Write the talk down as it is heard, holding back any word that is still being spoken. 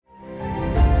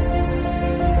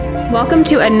Welcome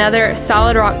to another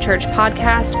Solid Rock Church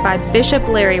podcast by Bishop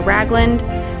Larry Ragland,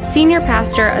 Senior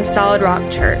Pastor of Solid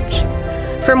Rock Church.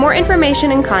 For more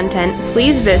information and content,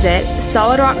 please visit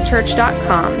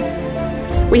solidrockchurch.com.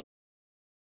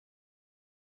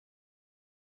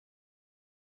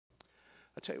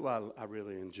 I tell you what I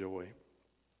really enjoy,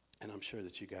 and I'm sure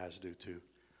that you guys do too.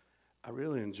 I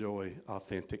really enjoy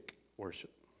authentic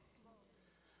worship,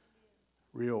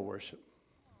 real worship.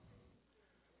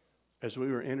 As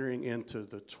we were entering into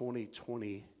the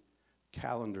 2020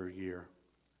 calendar year,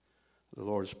 the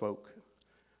Lord spoke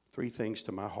three things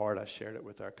to my heart. I shared it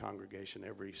with our congregation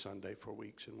every Sunday for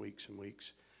weeks and weeks and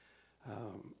weeks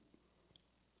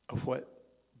of what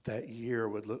that year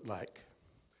would look like.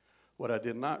 What I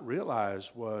did not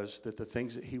realize was that the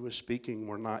things that he was speaking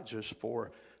were not just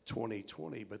for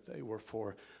 2020, but they were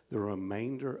for the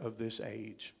remainder of this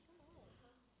age.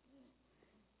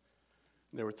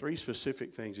 There were three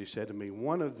specific things he said to me.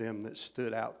 One of them that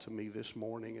stood out to me this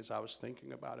morning as I was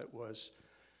thinking about it was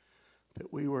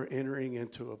that we were entering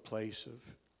into a place of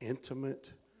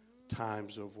intimate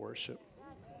times of worship.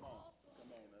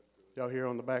 Y'all here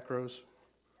on the back rows?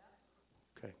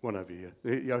 Okay, one of you.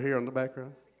 Y'all here on the back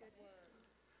row?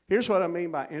 Here's what I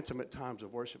mean by intimate times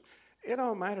of worship. It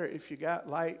don't matter if you got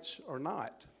lights or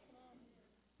not.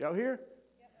 Y'all here?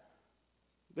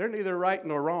 They're neither right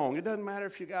nor wrong. It doesn't matter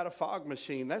if you got a fog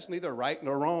machine. That's neither right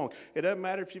nor wrong. It doesn't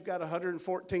matter if you've got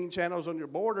 114 channels on your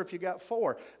board or if you got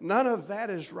 4. None of that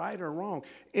is right or wrong.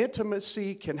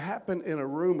 Intimacy can happen in a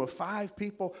room of 5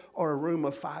 people or a room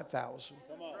of 5,000.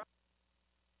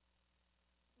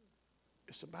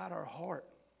 It's about our heart.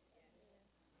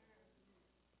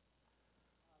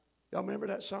 Y'all remember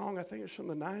that song? I think it's from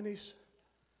the 90s.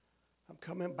 I'm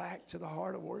coming back to the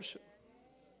heart of worship.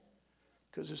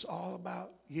 Because it's all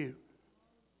about you.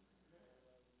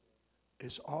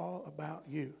 It's all about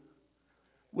you.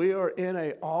 We are in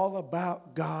a all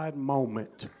about God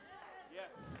moment.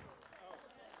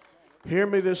 Hear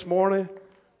me this morning.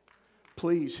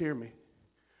 Please hear me.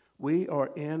 We are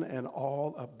in an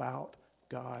all about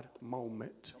God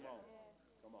moment.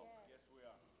 Come on. Yes, we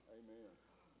are. Amen.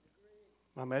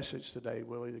 My message today,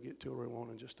 we'll either get to it or we won't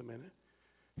in just a minute.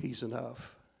 He's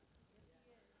enough.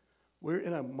 We're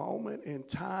in a moment in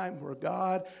time where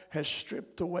God has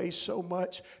stripped away so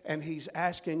much and he's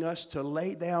asking us to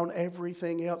lay down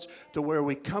everything else to where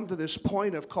we come to this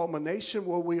point of culmination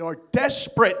where we are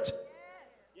desperate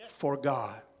for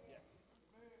God.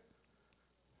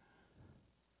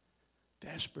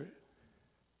 Desperate.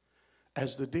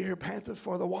 As the deer panteth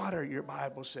for the water, your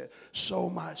Bible said, so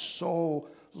my soul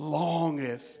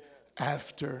longeth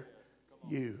after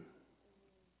you.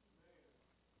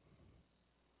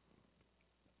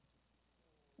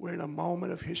 We're in a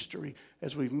moment of history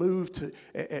as we've moved to,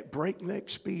 at breakneck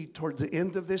speed towards the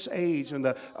end of this age and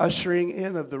the ushering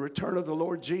in of the return of the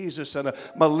Lord Jesus and a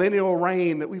millennial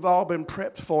reign that we've all been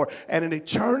prepped for and an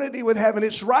eternity with heaven.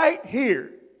 It's right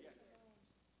here,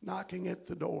 knocking at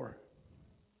the door.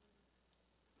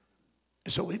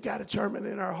 And so we've got to determine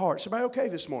in our hearts. Everybody okay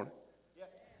this morning?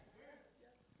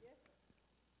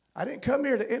 I didn't come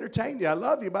here to entertain you. I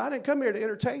love you, but I didn't come here to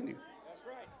entertain you.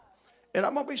 And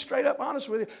I'm going to be straight up honest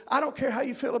with you. I don't care how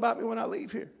you feel about me when I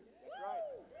leave here. That's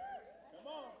right.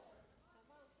 Come on.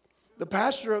 The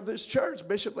pastor of this church,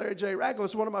 Bishop Larry J. Ragland,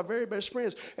 is one of my very best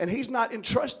friends. And he's not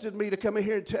entrusted me to come in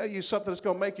here and tell you something that's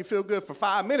going to make you feel good for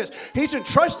 5 minutes. He's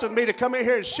entrusted me to come in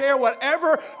here and share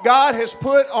whatever God has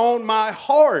put on my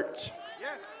heart.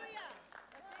 Yes.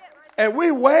 And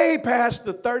we way past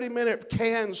the 30-minute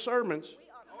canned sermons.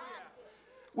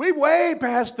 We way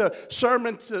past the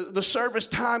sermon, the service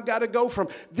time got to go from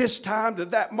this time to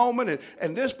that moment.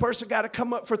 And this person got to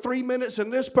come up for 3 minutes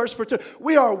and this person for 2.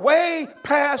 We are way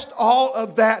past all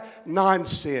of that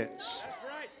nonsense. That's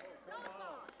right.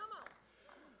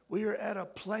 We are at a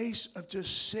place of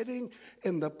just sitting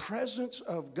in the presence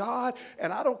of God.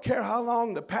 And I don't care how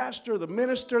long the pastor, the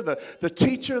minister, the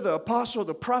teacher, the apostle,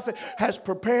 the prophet has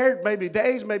prepared, maybe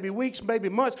days, maybe weeks, maybe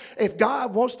months. If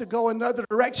God wants to go another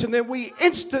direction, then we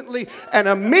instantly and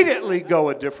immediately go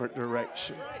a different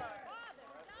direction.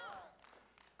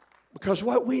 Because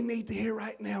what we need to hear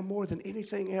right now more than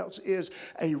anything else is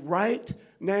a right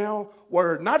now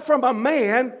word. Not from a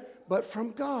man, but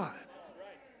from God.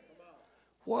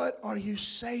 What are you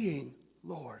saying,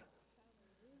 Lord?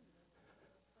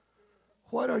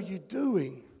 What are you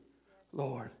doing,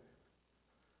 Lord?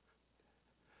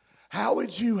 How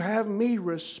would you have me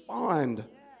respond,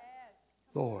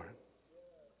 Lord?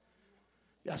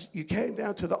 Yes, you came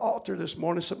down to the altar this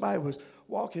morning. Somebody was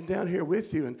walking down here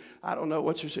with you, and I don't know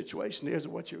what your situation is or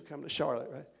what you were coming to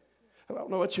Charlotte, right? I don't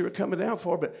know what you were coming down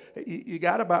for, but you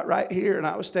got about right here, and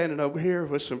I was standing over here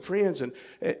with some friends, and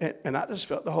I just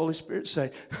felt the Holy Spirit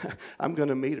say, I'm going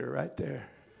to meet her right there.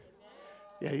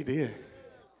 Yeah, he did.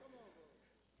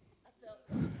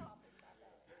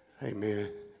 Amen.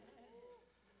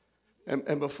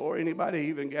 And before anybody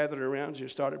even gathered around you,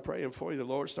 started praying for you, the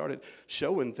Lord started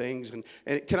showing things.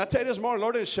 And can I tell you this morning, the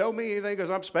Lord didn't show me anything because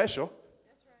I'm special.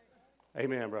 Right.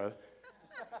 Amen, brother.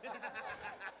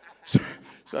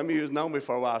 Some of you who's known me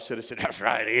for a while should have said, that's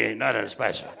right, he ain't nothing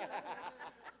special.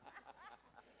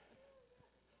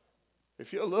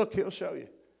 If you'll look, he'll show you.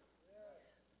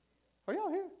 Are y'all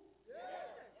here?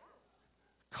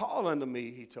 Call unto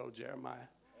me, he told Jeremiah,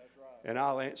 and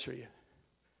I'll answer you.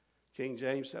 King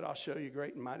James said, I'll show you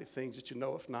great and mighty things that you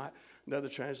know if not. Another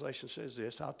translation says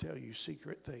this, I'll tell you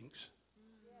secret things.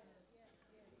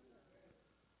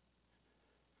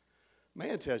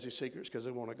 Man tells you secrets because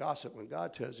they want to gossip. When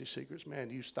God tells you secrets,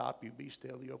 man, you stop, you be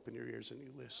still, you open your ears and you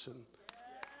listen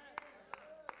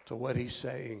to what he's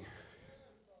saying.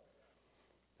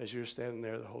 As you're standing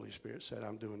there, the Holy Spirit said,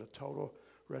 I'm doing a total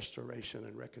restoration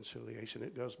and reconciliation.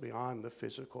 It goes beyond the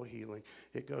physical healing.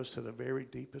 It goes to the very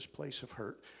deepest place of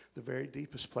hurt, the very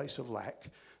deepest place of lack,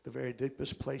 the very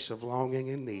deepest place of longing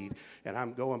and need. And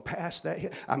I'm going past that.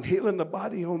 I'm healing the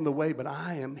body on the way, but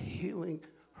I am healing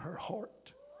her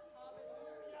heart.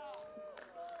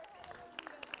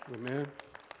 Amen.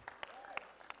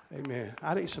 Amen.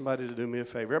 I need somebody to do me a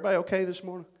favor. Everybody okay this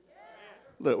morning?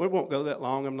 Look, we won't go that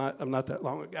long. I'm not that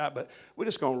long a guy, but we're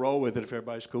just going to roll with it if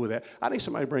everybody's cool with that. I need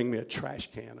somebody to bring me a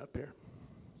trash can up here.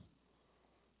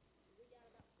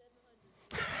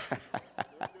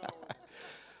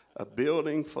 A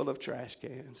building full of trash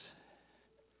cans.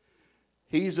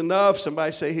 He's enough.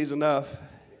 Somebody say he's enough.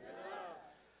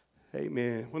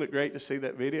 Amen. Wasn't it great to see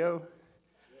that video?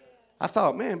 I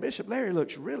thought, man, Bishop Larry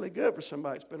looks really good for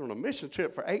somebody that's been on a mission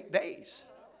trip for 8 days.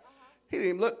 He didn't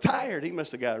even look tired. He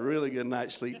must have got a really good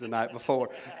night's sleep the night before,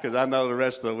 because I know the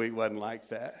rest of the week wasn't like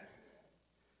that.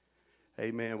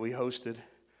 Amen. We hosted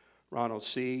Ronald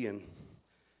C. and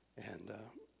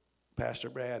Pastor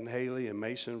Brad and Haley and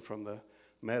Mason from the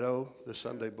Meadow the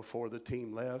Sunday before the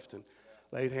team left, and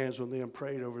laid hands on them,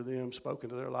 prayed over them, spoke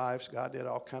into their lives. God did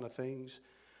all kind of things.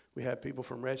 We had people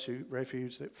from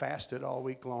Refuge that fasted all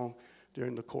week long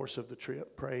during the course of the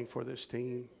trip, praying for this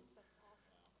team.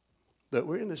 That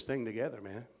we're in this thing together,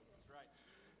 man.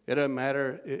 It doesn't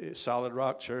matter, it's Solid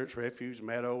Rock Church, Refuge,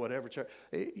 Meadow, whatever church.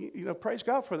 Praise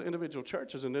God for the individual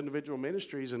churches and individual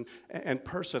ministries and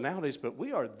personalities, but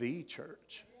we are the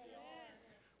church.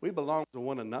 We belong to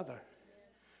one another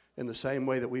in the same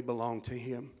way that we belong to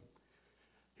him.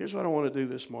 Here's what I want to do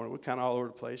this morning. We're kind of all over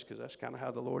the place because that's kind of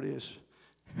how the Lord is.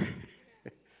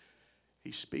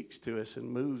 He speaks to us and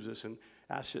moves us, and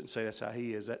I shouldn't say that's how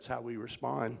he is. That's how we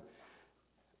respond.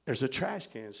 There's a trash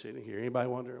can sitting here. Anybody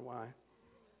wondering why?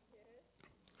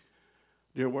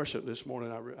 During worship this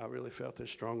morning, I really felt this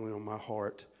strongly on my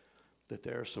heart that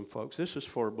there are some folks. This is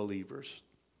for believers.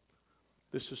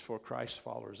 This is for Christ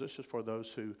followers. This is for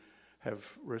those who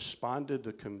have responded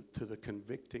to the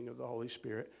convicting of the Holy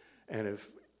Spirit and have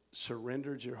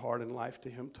surrendered your heart and life to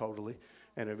him totally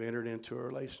and have entered into a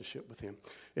relationship with him.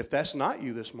 If that's not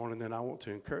you this morning, then I want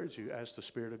to encourage you, as the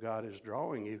Spirit of God is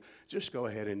drawing you, just go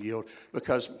ahead and yield,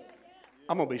 because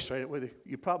I'm going to be straight up with you.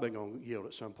 You're probably going to yield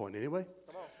at some point anyway.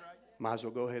 Might as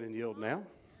well go ahead and yield now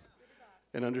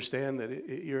and understand that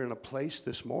you're in a place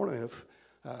this morning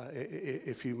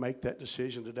if you make that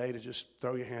decision today to just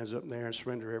throw your hands up in there and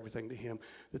surrender everything to him,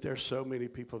 that there are so many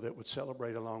people that would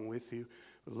celebrate along with you,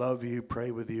 love you, pray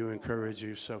with you, encourage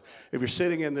you. So if you're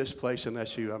sitting in this place and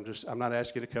that's you, I'm not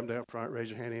asking you to come down front,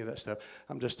 raise your hand, any of that stuff.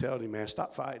 I'm just telling you, man,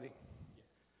 stop fighting.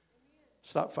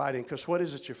 Stop fighting, because what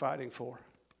is it you're fighting for?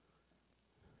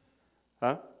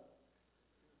 Huh?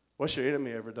 What's your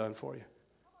enemy ever done for you?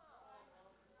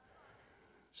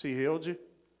 Has he healed you?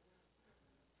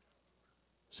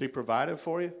 Has he provided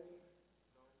for you?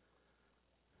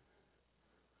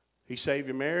 He saved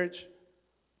your marriage?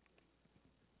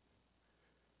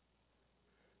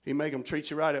 He make them treat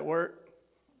you right at work?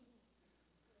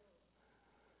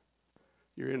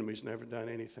 Your enemy's never done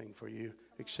anything for you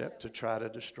except to try to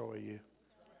destroy you.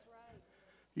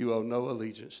 You owe no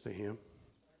allegiance to him.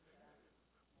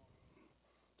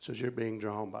 So as you're being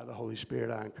drawn by the Holy Spirit,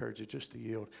 I encourage you just to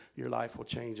yield. Your life will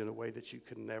change in a way that you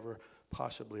could never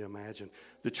possibly imagine.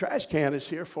 The trash can is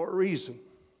here for a reason.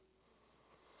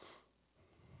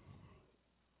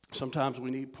 Sometimes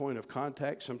we need point of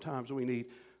contact. Sometimes we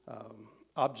need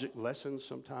object lessons.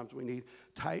 Sometimes we need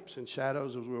types and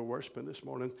shadows. As we were worshiping this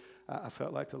morning, I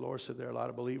felt like the Lord said there are a lot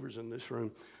of believers in this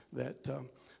room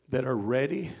that are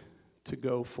ready to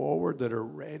go forward, that are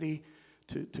ready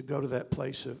to go to that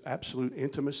place of absolute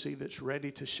intimacy, that's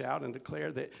ready to shout and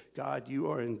declare that, God, you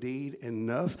are indeed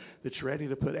enough, that's ready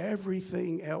to put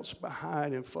everything else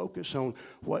behind and focus on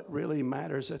what really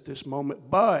matters at this moment.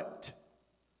 But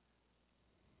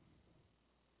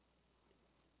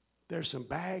there's some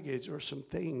baggage or some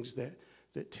things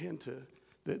that tend to,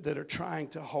 that are trying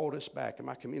to hold us back. Am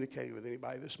I communicating with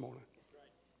anybody this morning?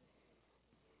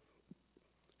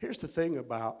 Here's the thing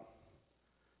about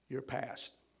your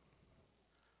past.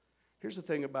 Here's the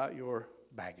thing about your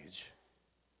baggage.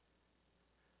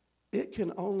 It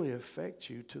can only affect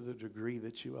you to the degree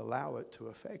that you allow it to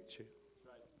affect you.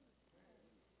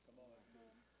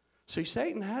 See,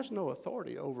 Satan has no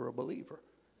authority over a believer.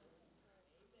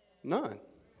 None.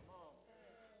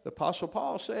 The Apostle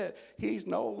Paul said, he's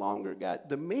no longer got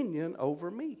dominion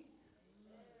over me,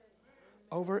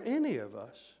 over any of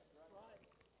us.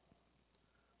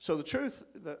 So the truth,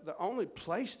 the only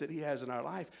place that he has in our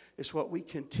life is what we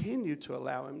continue to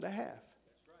allow him to have.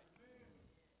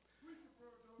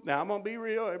 Now, I'm going to be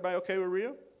real. Everybody okay with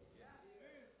real?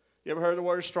 You ever heard the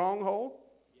word stronghold?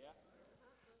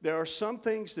 There are some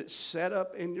things that set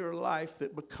up in your life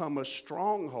that become a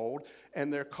stronghold,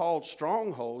 and they're called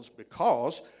strongholds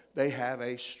because they have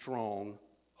a strong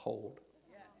hold.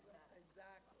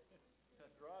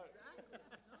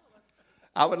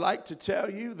 I would like to tell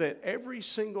you that every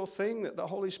single thing that the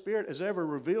Holy Spirit has ever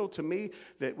revealed to me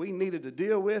that we needed to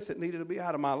deal with, that needed to be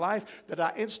out of my life, that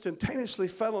I instantaneously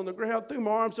fell on the ground, threw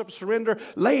my arms up in surrender,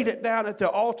 laid it down at the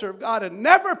altar of God, and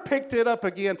never picked it up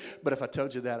again. But if I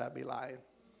told you that, I'd be lying.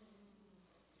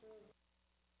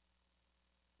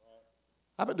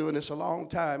 I've been doing this a long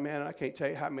time, man. I can't tell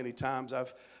you how many times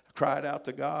I've cried out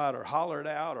to God or hollered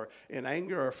out or in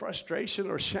anger or frustration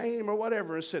or shame or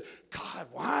whatever and said, God,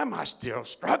 why am I still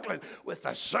struggling with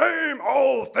the same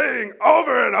old thing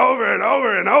over and over and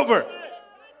over and over?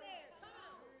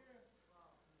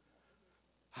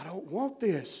 I don't want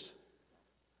this.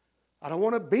 I don't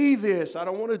want to be this. I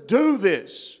don't want to do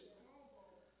this.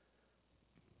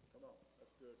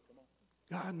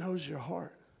 God knows your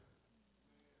heart.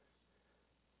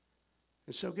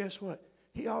 And so guess what?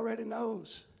 He already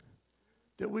knows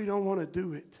that we don't want to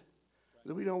do it,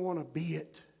 that we don't want to be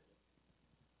it.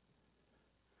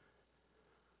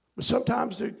 But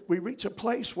sometimes we reach a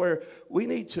place where we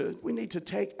need to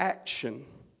take action.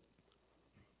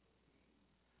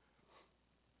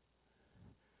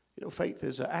 You know, faith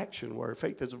is an action word.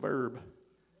 Faith is a verb.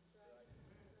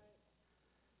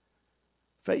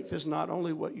 Faith is not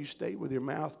only what you state with your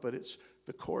mouth, but it's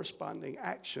the corresponding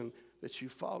action that you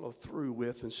follow through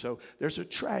with. And so there's a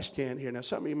trash can here. Now,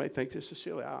 some of you may think this is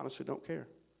silly. I honestly don't care.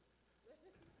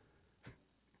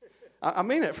 I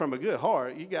mean it from a good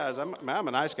heart. You guys, I'm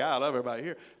a nice guy. I love everybody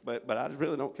here. But I just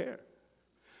really don't care.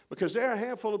 Because there are a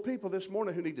handful of people this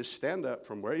morning who need to stand up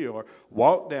from where you are,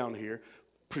 walk down here,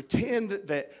 pretend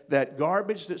that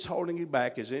garbage that's holding you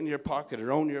back is in your pocket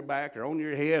or on your back or on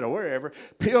your head or wherever.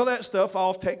 Peel that stuff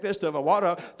off, take that stuff,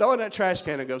 water, throw it in that trash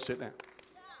can and go sit down.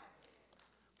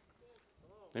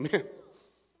 Amen.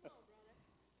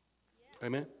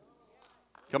 Amen.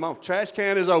 Come on. Trash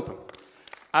can is open.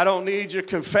 I don't need your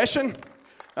confession.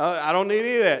 I don't need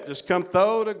any of that. Just come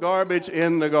throw the garbage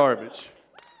in the garbage.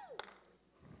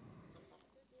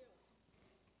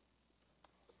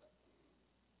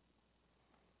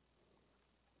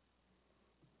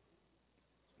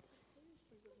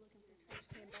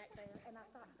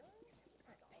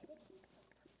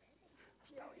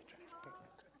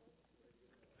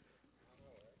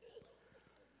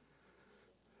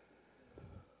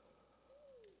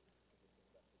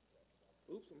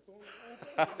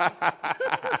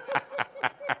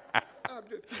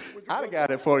 I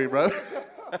got it for you, brother.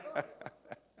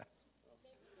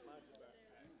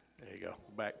 There you go,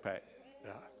 backpack.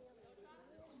 Yeah.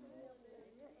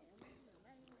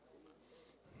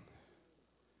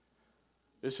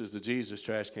 This is the Jesus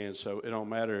trash can, so it don't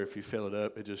matter if you fill it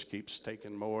up. It just keeps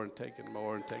taking more and taking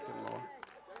more and taking more.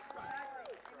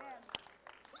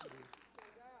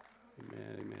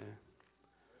 Amen, amen.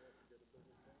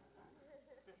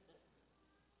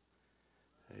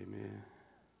 Amen.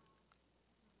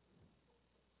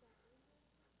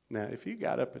 Now, if you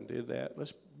got up and did that,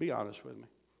 let's be honest with me.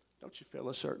 Don't you feel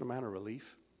a certain amount of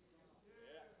relief?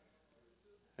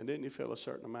 And didn't you feel a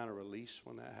certain amount of release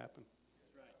when that happened?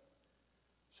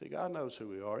 See, God knows who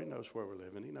we are. He knows where we're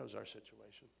living. He knows our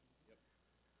situation.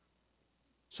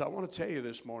 So I want to tell you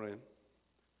this morning,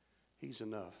 He's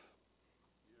enough.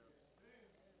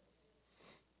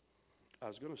 I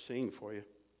was going to sing for you.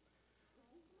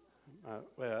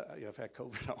 I've had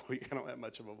COVID all week. I don't have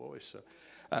much of a voice. So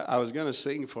I was going to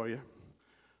sing for you.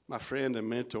 My friend and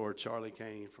mentor, Charlie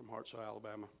Kane from Hartsville,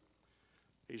 Alabama.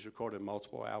 He's recorded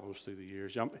multiple albums through the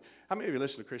years. How many of you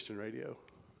listen to Christian radio?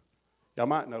 Y'all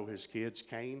might know his kids,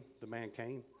 Kane, the man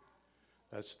Kane.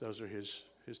 Those are his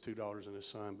two daughters and his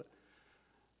son. But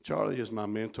Charlie is my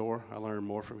mentor. I learned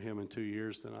more from him in 2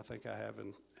 years than I think I have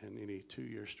in any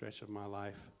 2-year stretch of my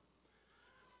life.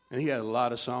 And he had a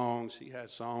lot of songs. He had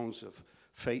songs of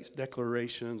faith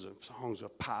declarations and songs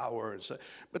of power. And so,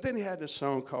 but then he had this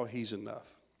song called He's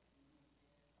Enough.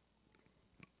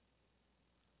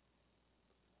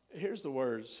 Here's the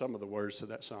words, some of the words to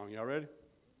that song. Y'all ready?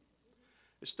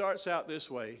 It starts out this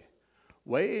way.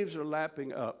 Waves are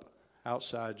lapping up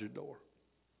outside your door.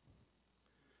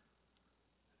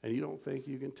 And you don't think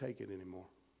you can take it anymore.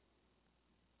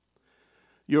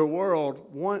 Your world,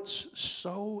 once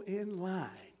so in line,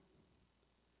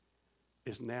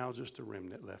 is now just a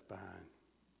remnant left behind.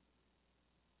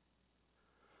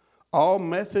 All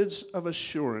methods of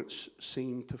assurance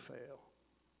seem to fail.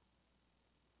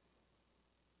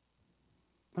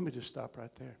 Let me just stop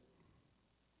right there.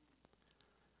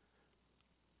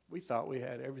 We thought we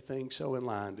had everything so in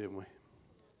line, didn't we?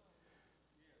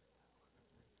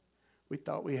 We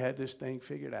thought we had this thing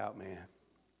figured out, man.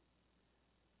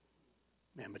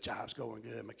 Man, my job's going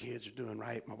good. My kids are doing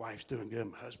right. My wife's doing good.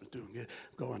 My husband's doing good.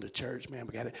 I'm going to church, man.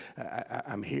 We got it.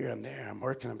 I'm here. I'm there. I'm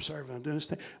working. I'm serving. I'm doing this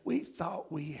thing. We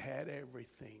thought we had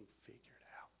everything figured out.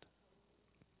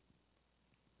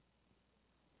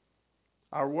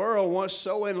 Our world once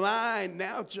so in line,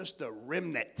 now just a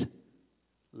remnant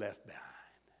left behind.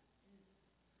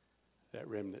 That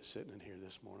remnant sitting in here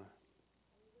this morning.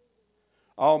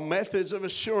 All methods of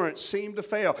assurance seem to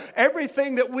fail.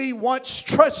 Everything that we once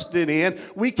trusted in,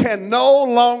 we can no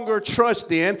longer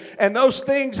trust in. And those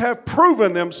things have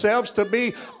proven themselves to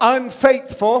be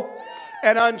unfaithful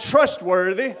and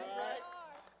untrustworthy.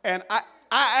 And I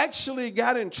actually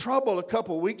got in trouble a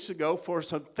couple of weeks ago for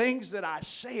some things that I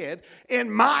said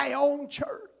in my own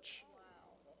church.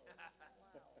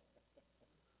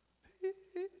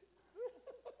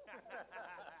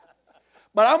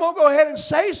 But I'm going to go ahead and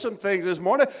say some things this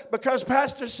morning because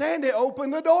Pastor Sandy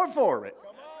opened the door for it.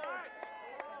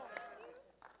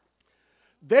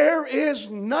 There is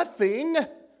nothing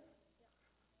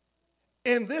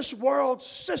in this world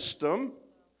system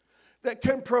that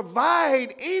can provide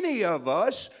any of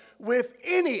us with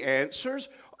any answers,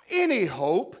 any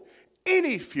hope,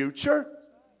 any future.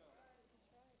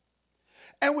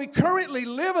 And we currently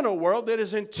live in a world that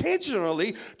is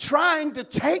intentionally trying to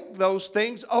take those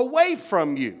things away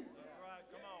from you.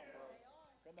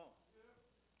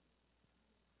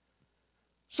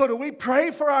 So do we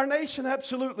pray for our nation?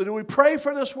 Absolutely. Do we pray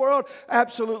for this world?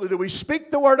 Absolutely. Do we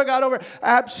speak the word of God over it?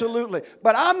 Absolutely.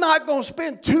 But I'm not going to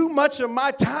spend too much of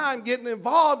my time getting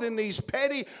involved in these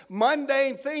petty,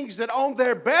 mundane things that on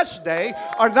their best day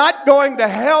are not going to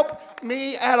help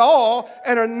me at all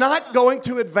and are not going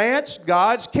to advance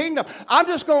God's kingdom. I'm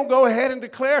just going to go ahead and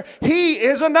declare He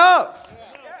is enough.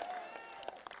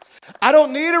 I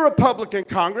don't need a Republican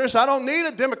Congress. I don't need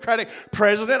a Democratic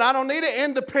president. I don't need an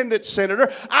independent senator.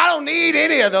 I don't need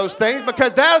any of those things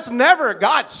because that's never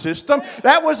God's system.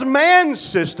 That was man's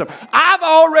system. I've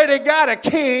already got a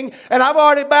king and I've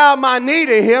already bowed my knee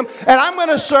to him and I'm going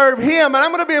to serve him and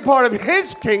I'm going to be a part of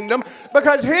his kingdom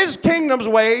because his kingdom's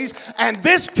ways and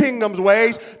this kingdom's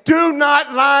ways do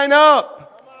not line up.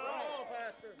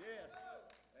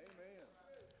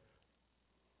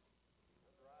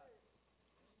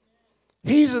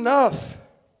 He's enough.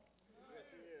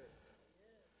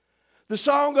 The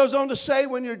song goes on to say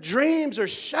when your dreams are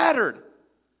shattered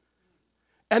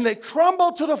and they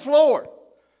crumble to the floor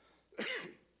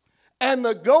and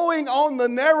the going on the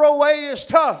narrow way is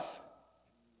tough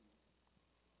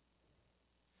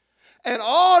and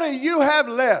all that you have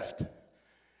left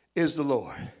is the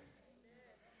Lord.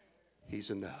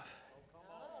 He's enough.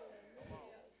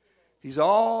 He's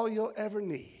all you'll ever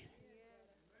need.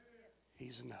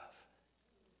 He's enough.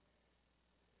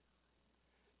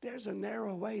 There's a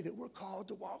narrow way that we're called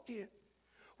to walk in.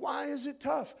 Why is it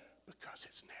tough? Because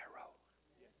it's narrow.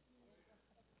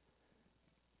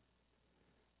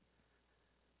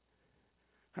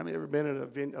 How many ever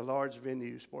been at a large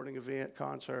venue, sporting event,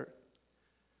 concert?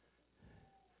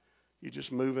 You're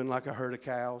just moving like a herd of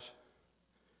cows.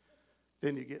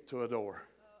 Then you get to a door.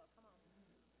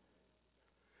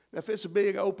 Now, if it's a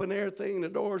big open air thing, the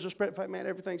doors are spread, man,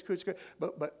 everything's good.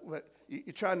 But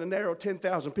you're trying to narrow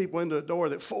 10,000 people into a door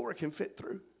that 4 can fit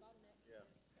through.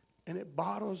 And it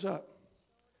bottles up.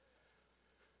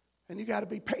 And you got to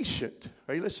be patient.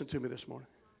 Are you listening to me this morning?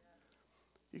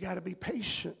 You got to be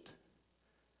patient.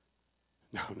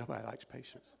 No, nobody likes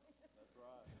patience.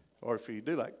 Or if you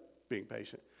do like being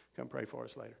patient, Come pray for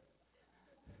us later.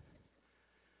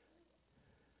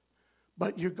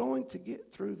 But you're going to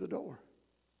get through the door.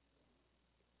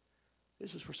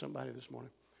 This is for somebody this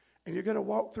morning. And you're going to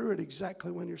walk through it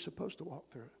exactly when you're supposed to walk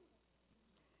through it.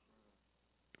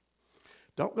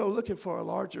 Don't go looking for a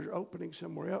larger opening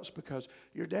somewhere else, because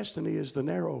your destiny is the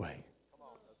narrow way. Come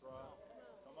on. That's right.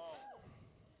 Come on.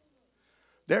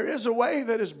 There is a way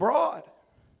that is broad,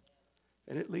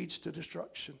 and it leads to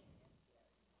destruction.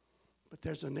 But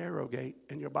there's a narrow gate,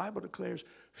 and your Bible declares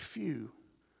few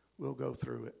will go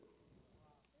through it.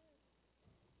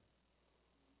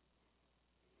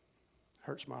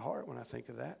 Hurts my heart when I think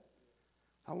of that.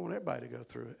 I want everybody to go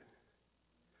through it.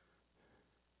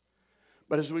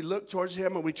 But as we look towards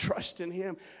Him and we trust in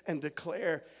Him and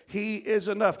declare He is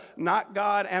enough. Not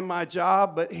God and my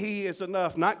job, but He is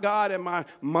enough. Not God and my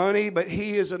money, but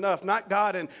He is enough. Not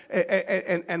God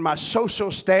and my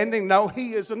social standing. No,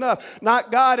 He is enough.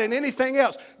 Not God and anything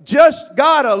else. Just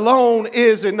God alone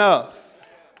is enough.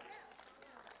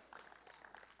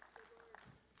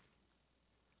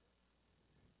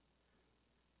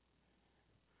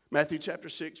 Matthew chapter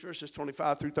 6, verses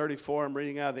 25 through 34. I'm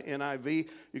reading out of the NIV.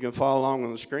 You can follow along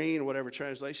on the screen, whatever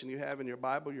translation you have in your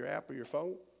Bible, your app, or your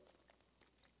phone.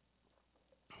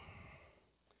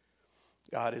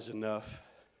 God is enough.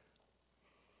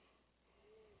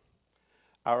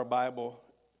 Our Bible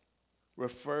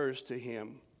refers to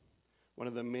Him. One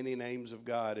of the many names of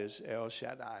God is El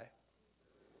Shaddai.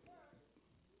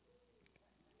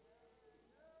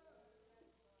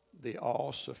 The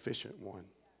all-sufficient one.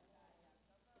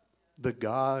 The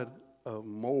God of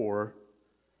more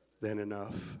than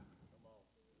enough.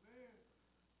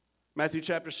 Matthew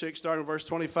chapter 6, starting verse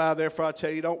 25. Therefore, I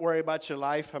tell you, don't worry about your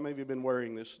life. How many of you have been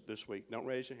worrying this week? Don't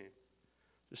raise your hand.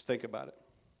 Just think about it.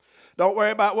 Don't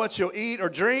worry about what you'll eat or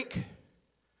drink.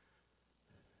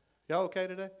 Y'all okay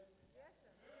today?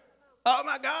 Oh,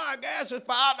 my God, gas is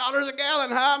 $5 a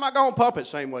gallon. How am I going to pump it?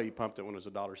 Same way you pumped it when it was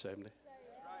 $1.70.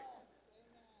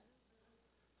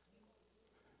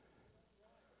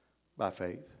 By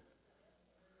faith.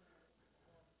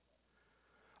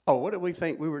 Oh, what did we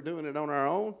think? We were doing it on our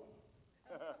own?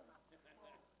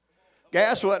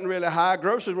 Gas wasn't really high.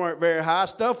 Groceries weren't very high.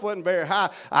 Stuff wasn't very high.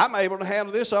 I'm able to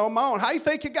handle this on my own. How do you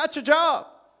think you got your job?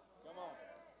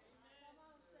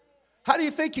 How do you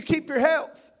think you keep your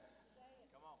health?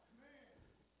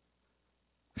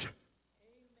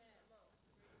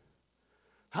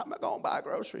 How am I going to buy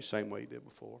groceries? Same way you did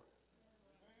before.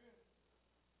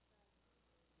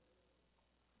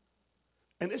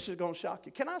 And this is going to shock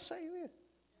you. Can I say this?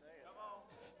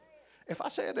 If I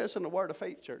said this in the Word of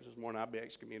Faith Church this morning, I'd be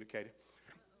excommunicated.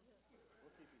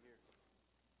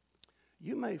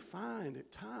 You may find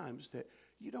at times that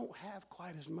you don't have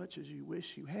quite as much as you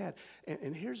wish you had.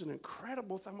 And here's an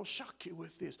incredible thing. I'm going to shock you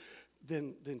with this.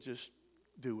 Then just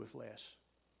do with less.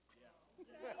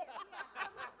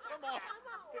 Come on.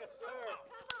 Yes, sir.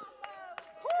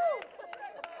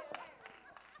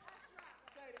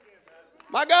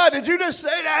 My God, did you just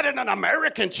say that in an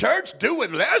American church? Do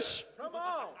with less? Come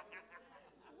on.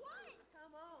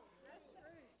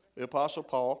 The Apostle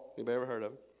Paul, anybody ever heard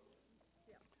of him?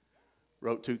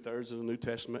 Wrote 2/3 of the New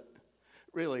Testament.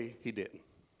 Really, he didn't.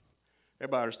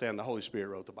 Everybody understand the Holy Spirit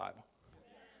wrote the Bible.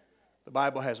 The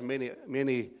Bible has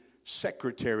many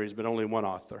secretaries, but only one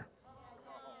author.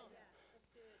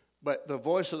 But the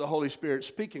voice of the Holy Spirit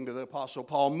speaking to the Apostle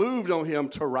Paul moved on him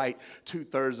to write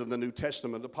 2/3 of the New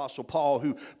Testament. The Apostle Paul,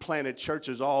 who planted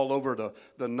churches all over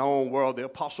the known world. The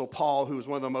Apostle Paul, who was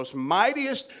one of the most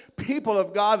mightiest people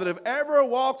of God that have ever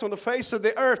walked on the face of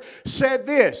the earth, said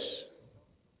this: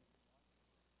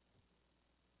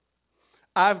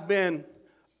 I've been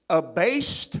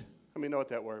abased. Let me know what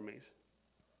that word means.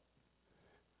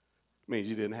 It means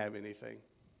you didn't have anything.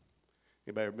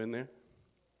 Anybody ever been there?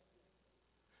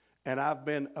 And I've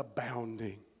been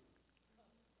abounding.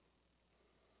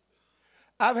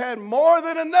 I've had more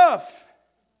than enough,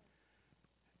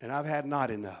 and I've had not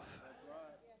enough.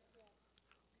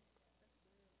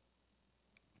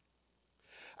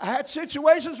 I had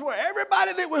situations where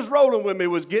everybody that was rolling with me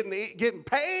was getting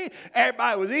paid.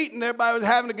 Everybody was eating. Everybody was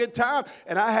having a good time.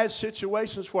 And I had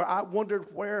situations where I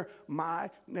wondered where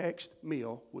my next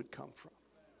meal would come from.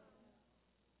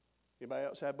 Anybody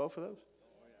else had both of those?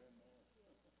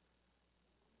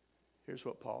 Here's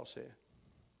what Paul said.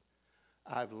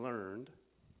 I've learned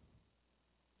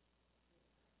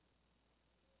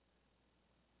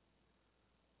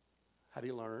how do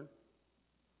you learn?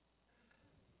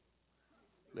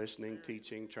 Listening,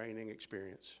 teaching, training,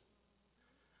 experience.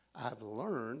 I've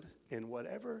learned in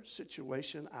whatever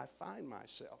situation I find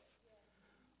myself,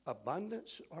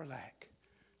 abundance or lack,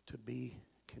 to be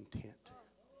content.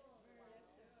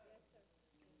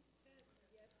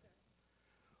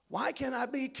 Why can't I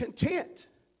be content?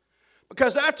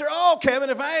 Because after all, Kevin,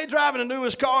 if I ain't driving the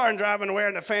newest car and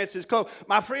wearing the fanciest clothes,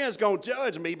 my friend's going to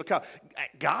judge me because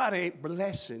God ain't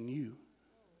blessing you.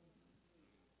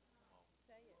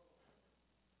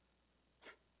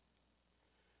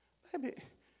 Baby,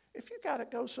 if you got to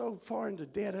go so far into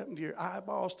debt up into your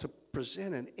eyeballs to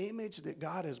present an image that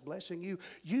God is blessing you,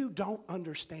 you don't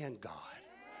understand God.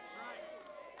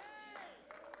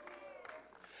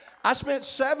 I spent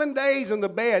 7 days in the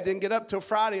bed, didn't get up till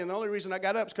Friday, and the only reason I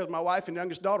got up is because my wife and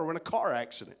youngest daughter were in a car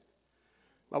accident.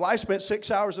 My wife spent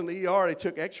 6 hours in the ER. They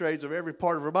took x-rays of every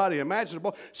part of her body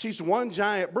imaginable. She's one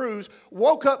giant bruise.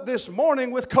 Woke up this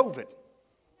morning with COVID.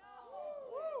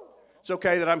 It's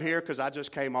okay that I'm here because I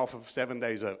just came off of 7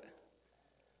 days of it.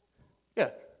 Yeah.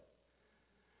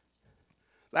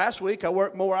 Last week, I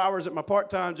worked more hours at my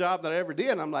part-time job than I ever did.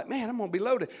 And I'm like, man, I'm going to be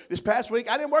loaded. This past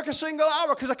week, I didn't work a single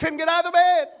hour because I couldn't get out of the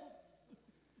bed.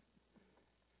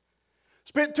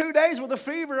 Spent 2 days with a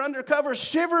fever, undercover,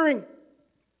 shivering.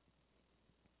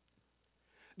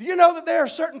 Do you know that there are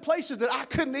certain places that I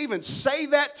couldn't even say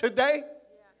that today?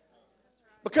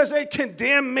 Because they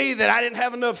condemn me that I didn't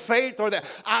have enough faith or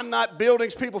that I'm not building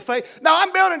people's faith. No,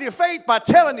 I'm building your faith by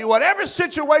telling you whatever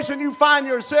situation you find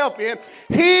yourself in,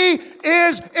 He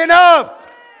is enough.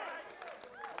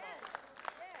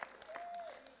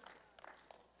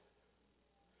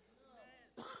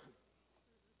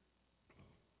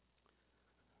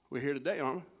 We're here today,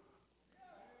 aren't we?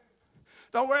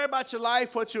 Don't worry about your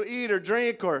life, what you'll eat or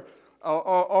drink, or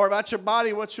about your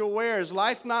body, what you'll wear. Is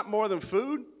life not more than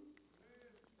food?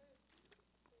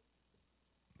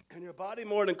 And your body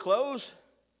more than clothes?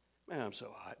 Man, I'm so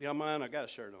hot. Y'all mind? I got a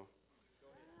shirt on.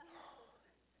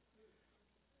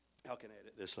 Y'all can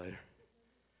edit this later.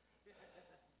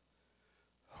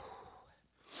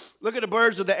 Look at the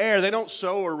birds of the air. They don't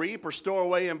sow or reap or store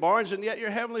away in barns, and yet your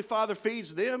heavenly Father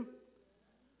feeds them.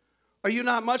 Are you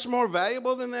not much more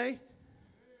valuable than they?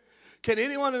 Can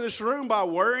anyone in this room, by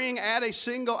worrying, add a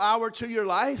single hour to your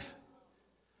life?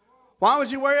 Why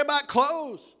would you worry about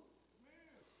clothes?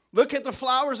 Look at the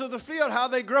flowers of the field, how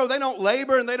they grow. They don't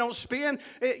labor and they don't spin.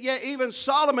 Yet even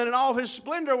Solomon in all his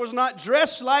splendor was not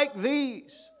dressed like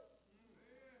these.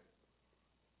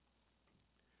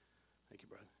 Thank you,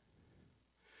 brother.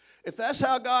 If that's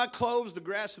how God clothes the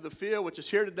grass of the field, which is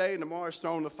here today and tomorrow is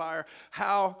thrown in the fire,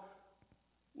 how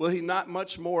will He not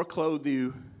much more clothe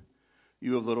you,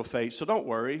 you of little faith? So don't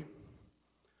worry.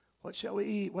 What shall we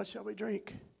eat? What shall we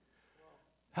drink?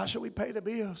 How shall we pay the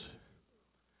bills?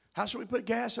 How should we put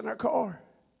gas in our car?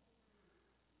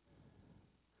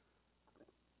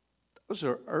 Those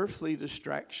are earthly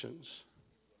distractions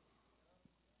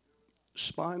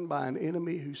spun by an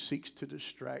enemy who seeks to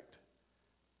distract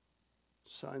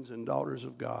sons and daughters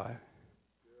of God.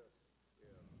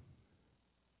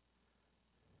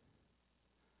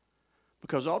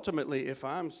 Because ultimately, if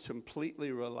I'm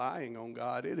completely relying on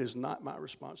God, it is not my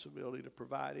responsibility to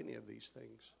provide any of these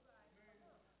things.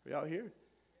 Are y'all here?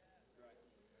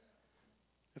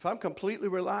 If I'm completely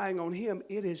relying on Him,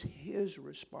 it is His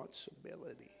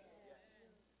responsibility.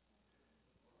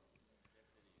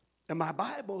 And my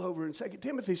Bible over in 2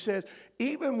 Timothy says,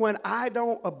 even when I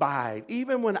don't abide,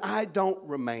 even when I don't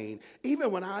remain,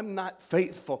 even when I'm not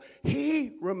faithful,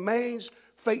 He remains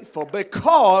faithful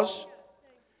because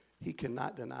He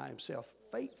cannot deny Himself.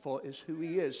 Faithful is who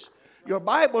He is. Your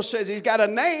Bible says He's got a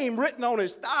name written on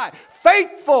His thigh.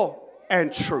 Faithful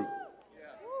and true.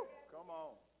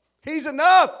 He's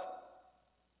enough.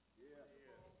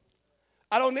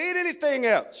 I don't need anything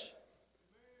else.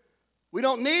 We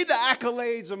don't need the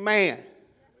accolades of man.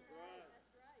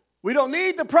 We don't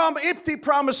need the empty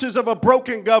promises of a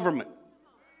broken government.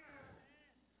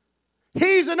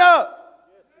 He's enough.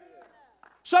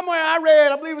 Somewhere I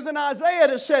read, I believe it was in Isaiah,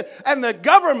 that said, and the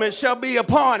government shall be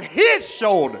upon His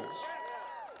shoulders.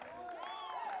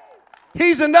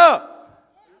 He's enough.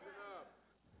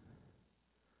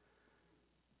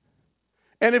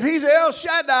 And if He's El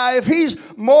Shaddai, if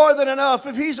He's more than enough,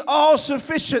 if He's all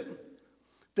sufficient,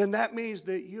 then that means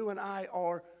that you and I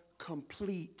are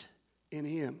complete in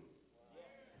Him.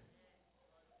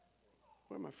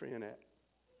 Where my friend at?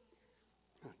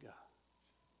 Oh, God.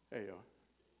 There you are.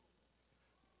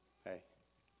 Hey,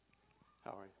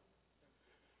 how are you?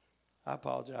 I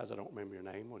apologize, I don't remember your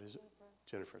name. What is it?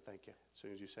 Jennifer, thank you. As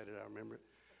soon as you said it, I remember it.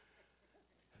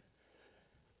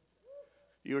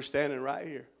 You were standing right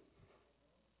here.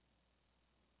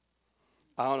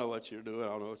 I don't know what you're doing. I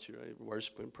don't know what you're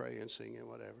worshiping, praying, singing,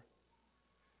 whatever.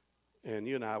 And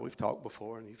you and I, we've talked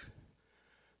before, and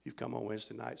you've come on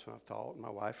Wednesday nights when I've taught, and my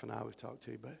wife and I, we've talked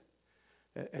to you.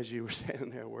 But as you were standing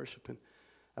there worshiping,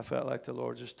 I felt like the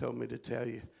Lord just told me to tell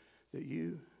you that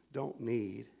you don't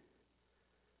need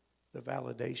the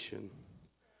validation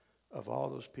of all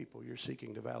those people you're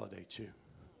seeking to validate you.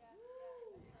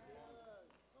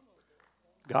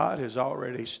 God has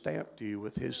already stamped you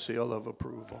with his seal of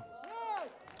approval.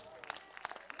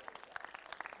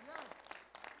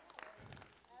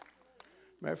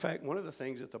 Matter of fact, one of the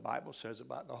things that the Bible says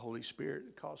about the Holy Spirit,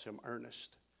 it calls him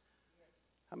earnest.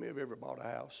 How many of you ever bought a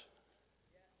house?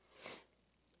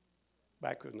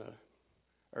 Back in the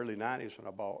early 90s when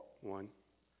I bought one,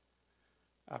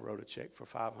 I wrote a check for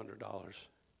 $500,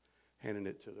 handing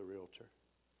it to the realtor.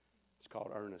 It's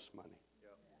called earnest money.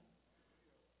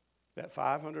 That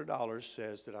 $500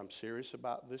 says that I'm serious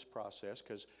about this process,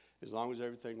 because as long as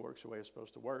everything works the way it's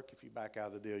supposed to work, if you back out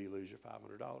of the deal, you lose your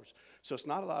 $500. So it's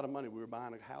not a lot of money. We were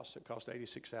buying a house that cost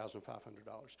 $86,500.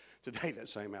 Today, that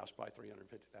same house is probably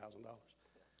 $350,000.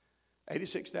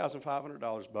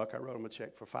 $86,500, Buck. I wrote them a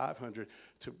check for $500,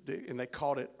 and they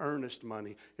called it earnest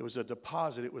money. It was a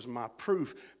deposit. It was my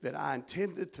proof that I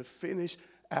intended to finish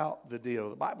out the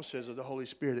deal. The Bible says of the Holy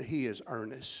Spirit that he is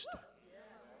earnest.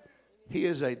 He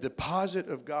is a deposit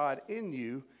of God in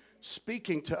you,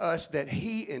 speaking to us that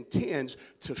he intends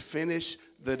to finish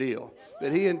the deal,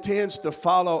 that he intends to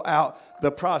follow out the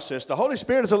process. The Holy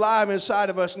Spirit is alive inside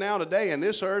of us now today in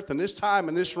this earth and this time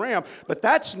and this realm, but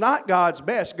that's not God's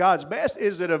best. God's best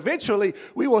is that eventually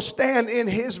we will stand in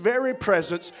his very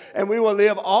presence and we will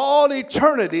live all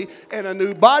eternity in a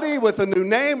new body with a new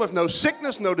name, with no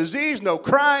sickness, no disease, no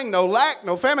crying, no lack,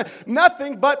 no famine,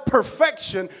 nothing but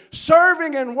perfection,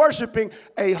 serving and worshiping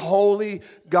a holy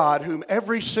God whom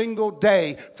every single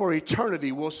day for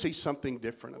eternity we'll see something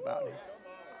different about him.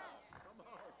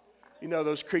 You know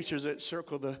those creatures that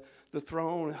circle the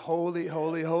throne, holy,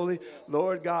 holy, holy,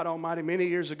 Lord God Almighty. Many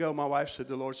years ago, my wife said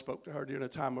the Lord spoke to her during a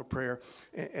time of prayer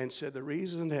and said the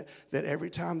reason that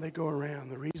every time they go around,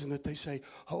 the reason that they say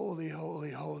holy, holy,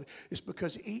 holy is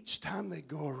because each time they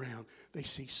go around, they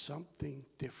see something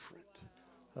different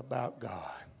about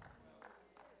God.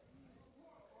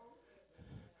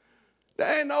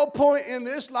 There ain't no point in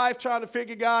this life trying to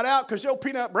figure God out, because your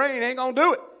peanut brain ain't going to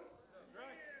do it.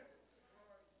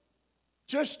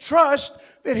 Just trust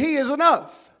that he is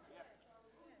enough.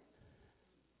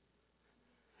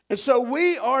 And so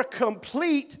we are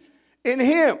complete in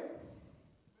him.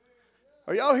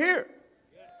 Are y'all here?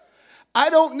 I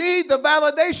don't need the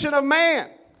validation of man.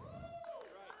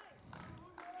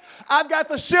 I've got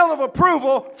the seal of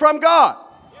approval from God.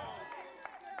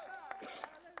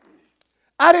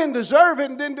 I didn't deserve it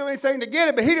and didn't do anything to get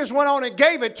it, but he just went on and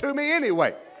gave it to me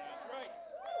anyway.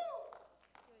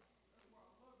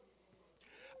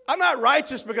 I'm not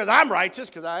righteous because I'm righteous,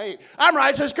 because I ain't. I'm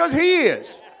righteous because he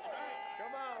is.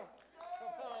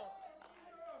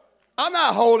 I'm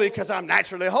not holy because I'm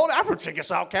naturally holy. I'm from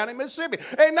Chickasaw County, Mississippi.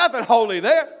 Ain't nothing holy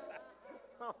there.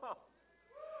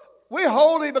 We're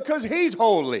holy because he's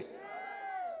holy.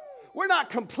 We're not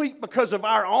complete because of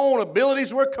our own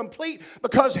abilities. We're complete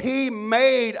because he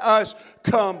made us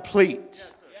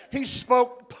complete. He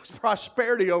spoke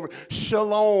prosperity over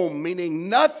shalom, meaning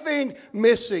nothing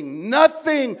missing,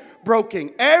 nothing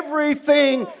broken,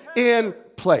 everything in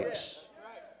place.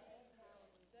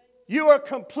 You are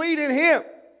complete in him.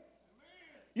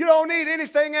 You don't need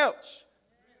anything else.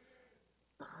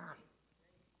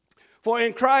 For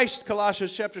in Christ,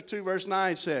 Colossians chapter 2, verse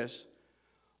 9 says,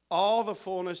 all the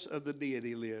fullness of the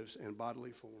deity lives in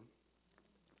bodily form.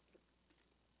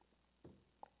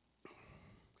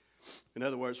 In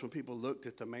other words, when people looked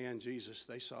at the man Jesus,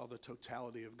 they saw the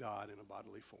totality of God in a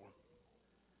bodily form.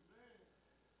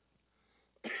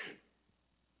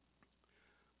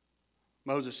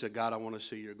 Moses said, God, I want to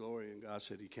see your glory. And God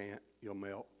said, you can't. You'll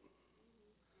melt.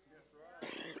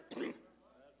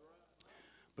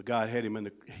 But God hit him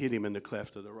in the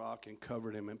cleft of the rock and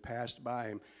covered him and passed by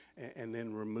him and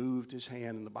then removed his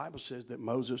hand. And the Bible says that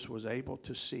Moses was able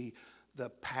to see the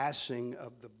passing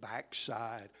of the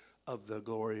backside of the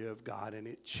glory of God, and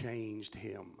it changed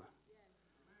him.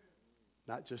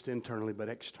 Not just internally, but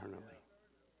externally.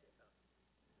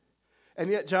 And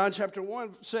yet John chapter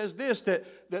 1 says this,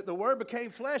 that the Word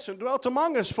became flesh and dwelt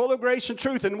among us, full of grace and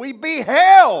truth, and we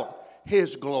beheld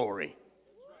his glory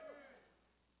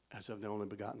as of the only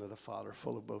begotten of the Father,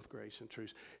 full of both grace and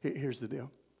truth. Here's the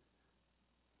deal.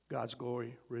 God's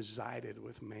glory resided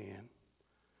with man.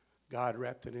 God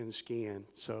wrapped it in skin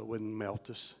so it wouldn't melt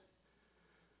us.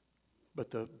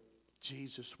 But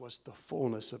Jesus was the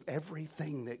fullness of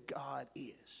everything that God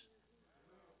is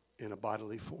in a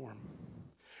bodily form.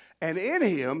 And in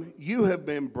him, you have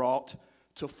been brought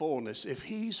to fullness. If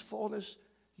he's fullness,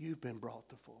 you've been brought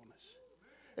to fullness.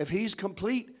 If he's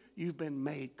complete, you've been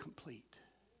made complete.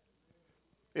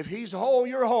 If he's whole,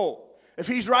 you're whole. If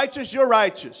He's righteous, you're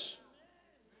righteous.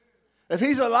 If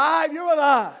He's alive, you're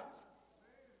alive.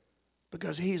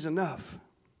 Because He's enough.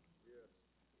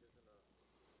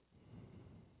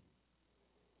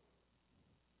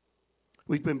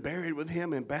 We've been buried with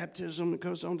Him in baptism, it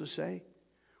goes on to say.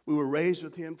 We were raised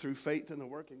with Him through faith in the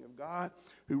working of God,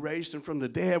 who raised Him from the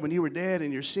dead. When you were dead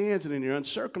in your sins and in your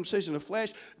uncircumcision of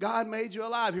flesh, God made you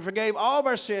alive. He forgave all of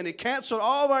our sin. He canceled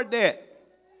all of our debt.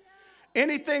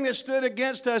 Anything that stood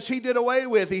against us, He did away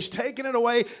with. He's taken it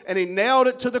away, and He nailed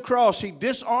it to the cross. He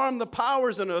disarmed the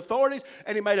powers and the authorities,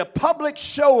 and He made a public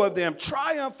show of them,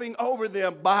 triumphing over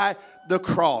them by the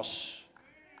cross.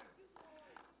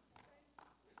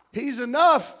 He's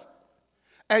enough,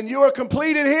 and you are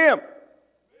complete in Him.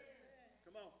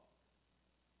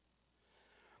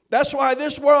 That's why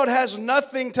this world has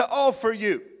nothing to offer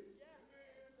you.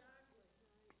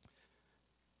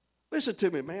 Listen to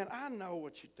me, man. I know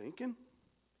what you're thinking.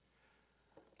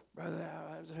 Brother,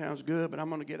 that sounds good, but I'm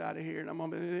going to get out of here. And I'm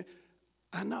going to.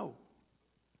 I know.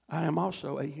 I am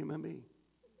also a human being.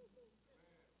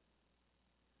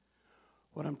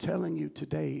 What I'm telling you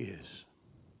today is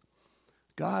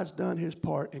God's done His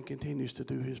part and continues to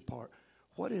do His part.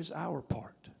 What is our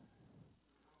part?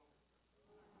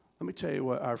 Let me tell you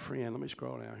what our friend, let me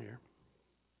scroll down here.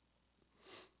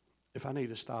 If I need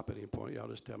to stop at any point, y'all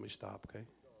just tell me stop, okay?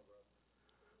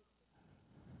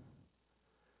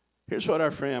 Here's what our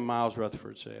friend Miles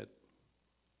Rutherford said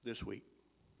this week.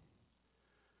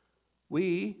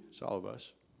 We, it's all of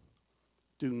us,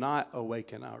 do not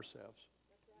awaken ourselves.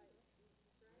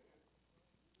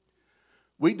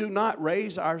 We do not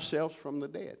raise ourselves from the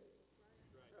dead.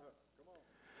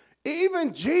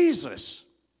 Even Jesus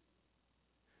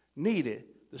needed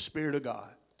the Spirit of God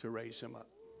to raise Him up.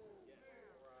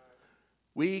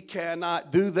 We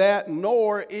cannot do that,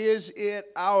 nor is it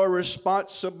our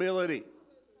responsibility.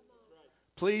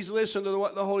 Please listen to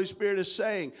what the Holy Spirit is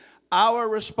saying. Our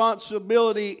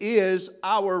responsibility is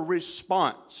our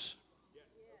response.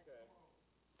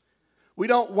 We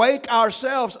don't wake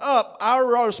ourselves up.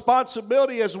 Our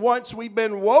responsibility is once we've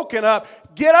been woken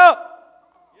up, get up.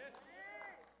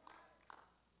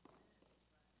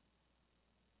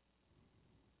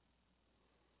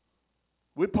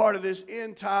 We're part of this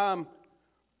end time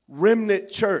remnant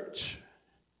church.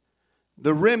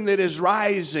 The remnant is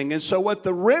rising. And so what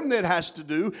the remnant has to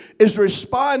do is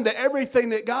respond to everything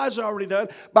that God's already done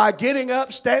by getting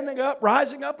up, standing up,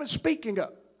 rising up, and speaking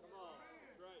up.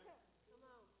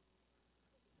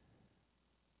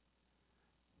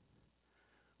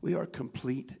 We are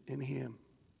complete in Him.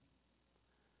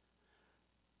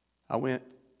 I went,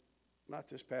 not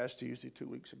this past Tuesday, 2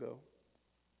 weeks ago,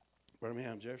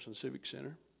 Birmingham Jefferson Civic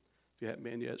Center. If you haven't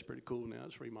been yet, it's pretty cool now.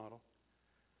 It's remodeled.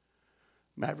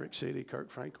 Maverick City,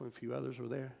 Kirk Franklin, a few others were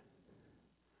there.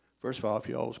 First of all, if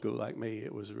you're old school like me,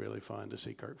 it was really fun to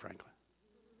see Kirk Franklin.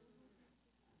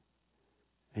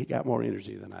 He got more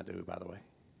energy than I do, by the way.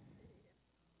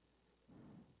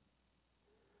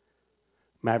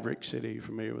 Maverick City, you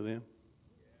familiar with them?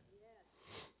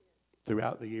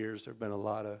 Throughout the years, there have been a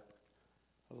lot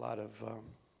of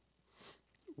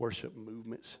worship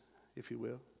movements, if you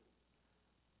will.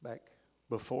 Back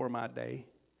before my day,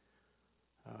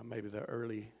 maybe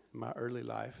my early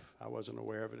life, I wasn't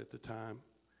aware of it at the time.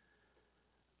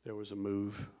 There was a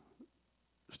move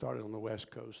started on the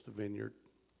West Coast, the Vineyard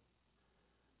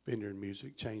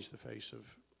music changed the face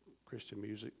of Christian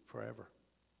music forever.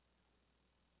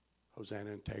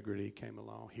 Hosanna Integrity came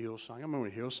along. Hillsong. I remember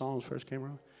when Hillsongs first came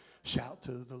around. Shout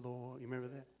to the Lord. You remember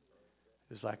that?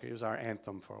 It was our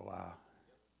anthem for a while.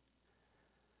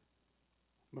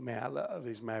 But man, I love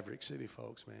these Maverick City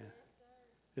folks, man.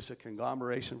 It's a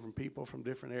conglomeration from people from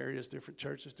different areas, different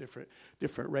churches,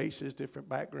 different races, different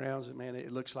backgrounds. And man,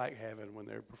 it looks like heaven when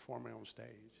they're performing on stage.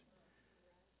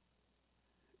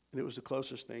 And it was the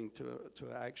closest thing to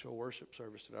an actual worship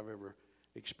service that I've ever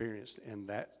experienced in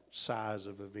that size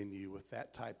of a venue with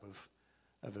that type of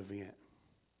event.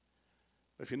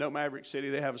 If you know Maverick City,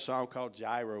 they have a song called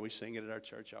Jireh. We sing it at our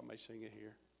church. Y'all may sing it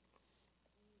here.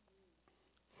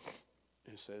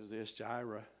 It says this,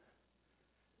 Jireh,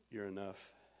 you're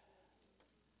enough.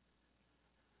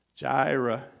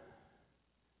 Jireh,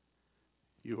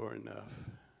 you are enough.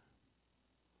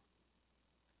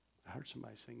 I heard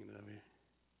somebody singing it over here.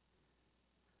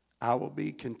 I will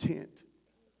be content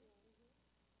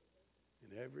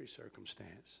in every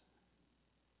circumstance.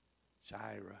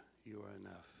 Jireh, you are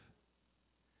enough.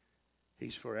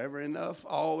 He's forever enough,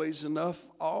 always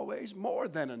more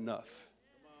than enough.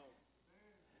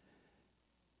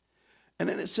 And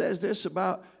then it says this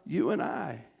about you and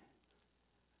I.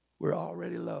 We're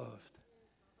already loved.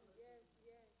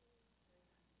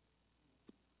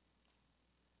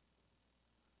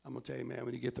 I'm going to tell you, man,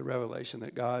 when you get the revelation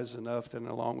that God is enough, then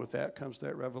along with that comes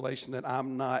that revelation that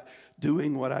I'm not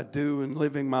doing what I do and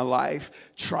living my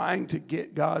life trying to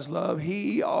get God's love.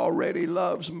 He already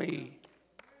loves me.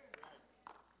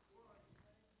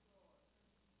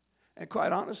 And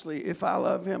quite honestly, if I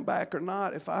love him back or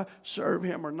not, if I serve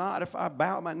him or not, if I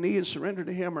bow my knee and surrender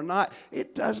to him or not,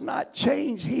 it does not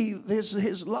change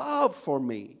his love for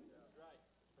me.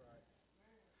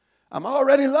 I'm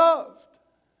already loved.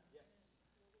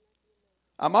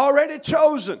 I'm already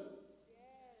chosen.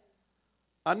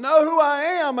 I know who I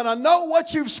am, and I know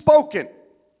what you've spoken.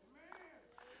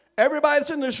 Everybody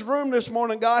that's in this room this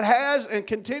morning, God has and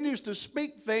continues to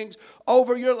speak things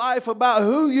over your life about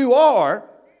who you are,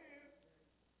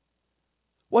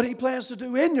 what he plans to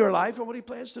do in your life, and what he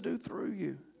plans to do through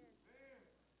you.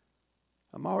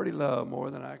 I'm already loved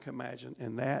more than I can imagine,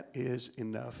 and that is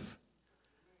enough.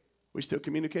 We still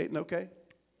communicating okay?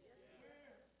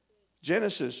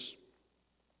 Genesis.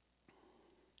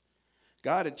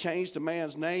 God had changed a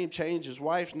man's name, changed his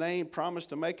wife's name, promised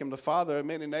to make him the father of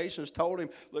many nations, told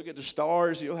him, look at the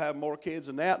stars, you'll have more kids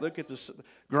than that. Look at the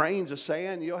grains of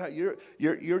sand, you'll have,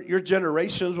 your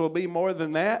generations will be more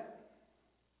than that.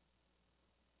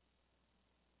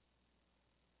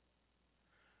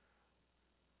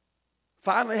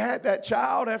 Finally had that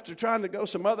child after trying to go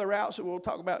some other routes that we'll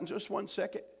talk about in just one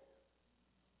second.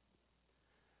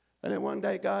 And then one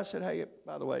day God said, hey,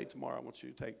 by the way, tomorrow I want you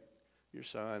to take your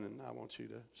son and I want you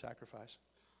to sacrifice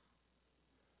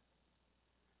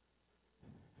him.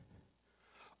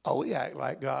 Oh, we act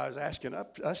like God's asking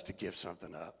us to give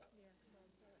something up.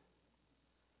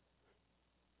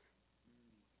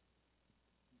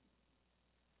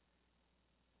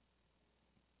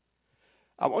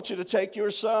 I want you to take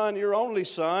your son, your only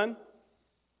son.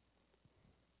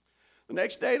 The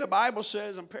next day the Bible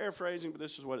says, I'm paraphrasing, but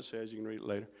this is what it says. You can read it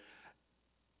later.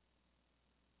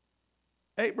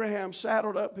 Abraham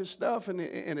saddled up his stuff and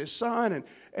his son,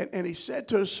 and he said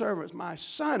to his servants, my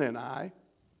son and I,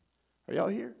 are y'all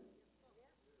here?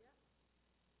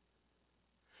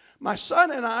 My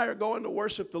son and I are going to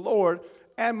worship the Lord,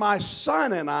 and my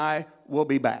son and I will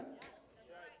be back.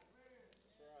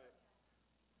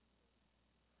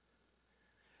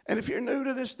 And if you're new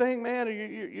to this thing, man, or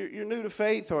you're new to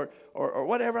faith or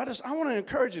whatever, I want to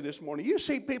encourage you this morning. You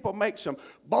see people make some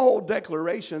bold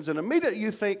declarations, and immediately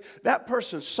you think that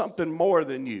person's something more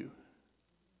than you.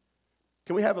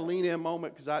 Can we have a lean-in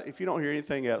moment? Because if you don't hear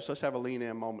anything else, let's have a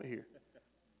lean-in moment here.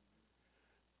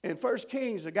 In 1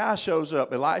 Kings, a guy shows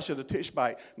up, Elisha the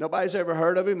Tishbite. Nobody's ever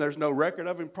heard of him. There's no record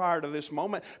of him prior to this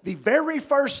moment. The very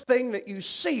first thing that you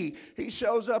see, he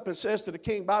shows up and says to the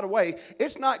king, by the way,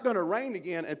 it's not going to rain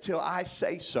again until I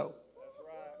say so. That's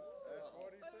right. That's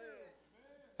what he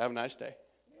said. Have a nice day.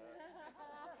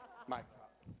 Mike.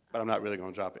 But I'm not really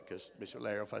going to drop it because Bishop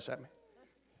Larry will fuss at me.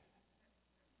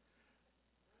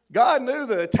 God knew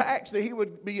the attacks that he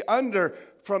would be under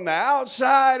from the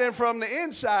outside and from the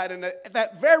inside. And at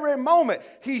that very moment,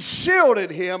 he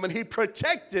shielded him and he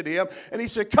protected him. And he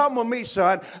said, come with me,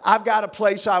 son. I've got a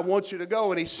place I want you to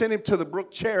go. And he sent him to the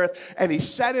brook Cherith, and he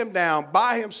sat him down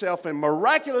by himself and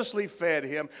miraculously fed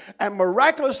him and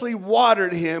miraculously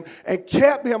watered him and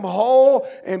kept him whole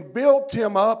and built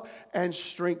him up and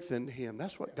strengthened him.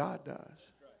 That's what God does.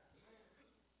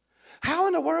 How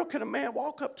in the world can a man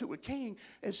walk up to a king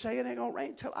and say it ain't going to rain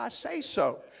until I say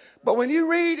so? But when you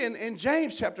read in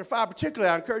James chapter 5,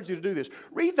 particularly, I encourage you to do this.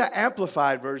 Read the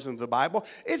Amplified version of the Bible.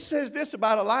 It says this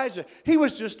about Elijah. He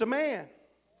was just a man.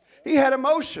 He had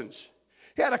emotions.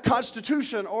 He had a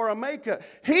constitution or a makeup.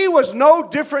 He was no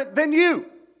different than you.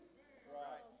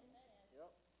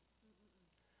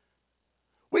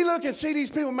 We look and see these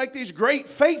people make these great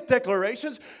faith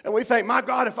declarations, and we think, my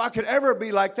God, if I could ever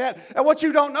be like that. And what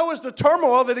you don't know is the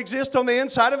turmoil that exists on the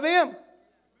inside of them.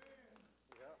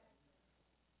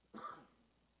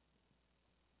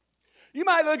 You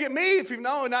might look at me, if you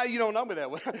know, now you don't know me that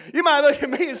well. You might look at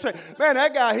me and say, man,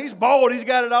 that guy, he's bold, he's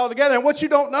got it all together. And what you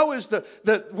don't know is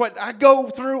what I go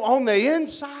through on the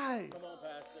inside.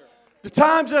 The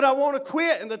times that I want to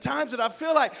quit and the times that I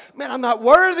feel like, man, I'm not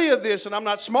worthy of this and I'm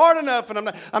not smart enough and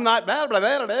I'm not blah, blah, blah,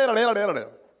 blah, blah, blah, blah, blah.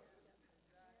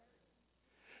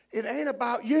 It ain't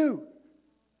about you.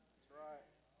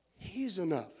 He's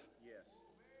enough. Yes.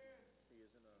 He is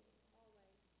enough.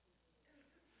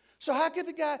 So how could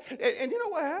the guy, and you know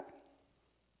what happened?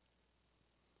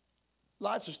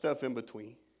 Lots of stuff in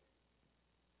between.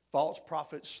 False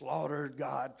prophets slaughtered,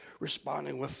 God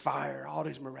responding with fire, all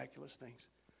these miraculous things.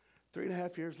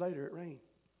 3.5 years later, it rained.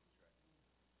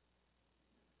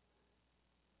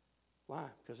 Why?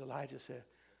 Because Elijah said,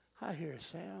 I hear a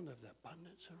sound of the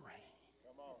abundance of rain.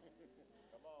 Come on.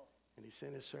 Come on. And he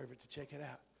sent his servant to check it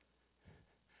out.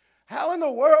 How in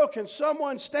the world can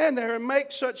someone stand there and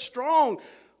make such strong,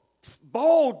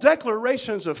 bold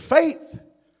declarations of faith?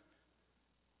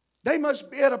 They must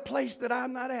be at a place that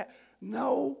I'm not at.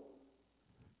 No.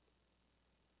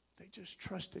 They just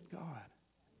trusted God.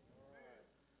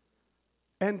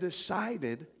 And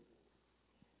decided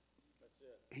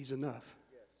He's enough.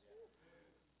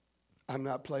 I'm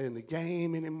not playing the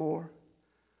game anymore.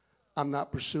 I'm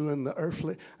not pursuing the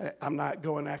earthly. I'm not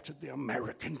going after the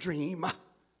American dream.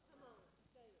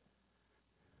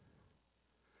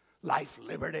 Life,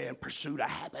 liberty, and pursuit of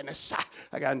happiness.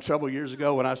 I got in trouble years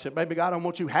ago when I said, baby, God don't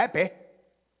want you happy.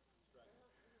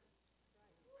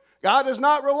 God does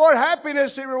not reward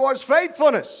happiness. He rewards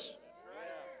faithfulness.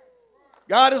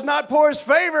 God does not pour His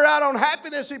favor out on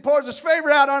happiness. He pours His favor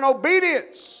out on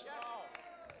obedience.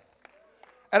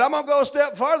 And I'm going to go a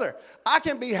step further. I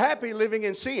can be happy living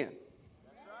in sin.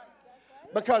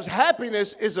 Because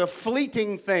happiness is a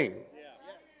fleeting thing.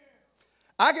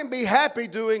 I can be happy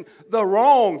doing the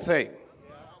wrong thing.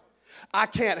 I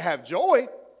can't have joy,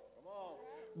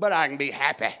 but I can be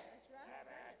happy.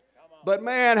 But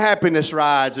man, happiness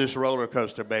rides this roller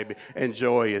coaster, baby, and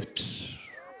joy is psh.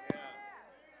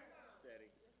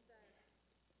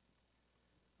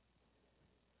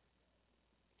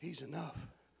 He's enough.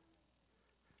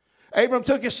 Abram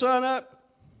took his son up.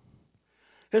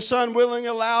 His son willingly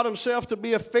allowed himself to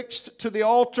be affixed to the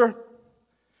altar.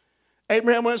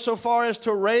 Abraham went so far as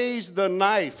to raise the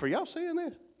knife. Are y'all seeing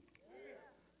this?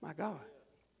 My God.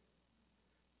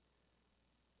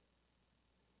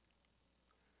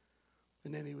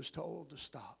 And then he was told to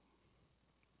stop.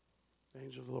 The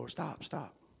angel of the Lord, stop,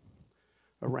 stop.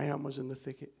 A ram was in the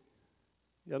thicket.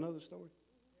 Y'all know the story?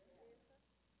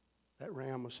 That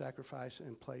ram was sacrificed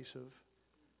in place of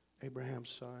Abraham's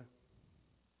son.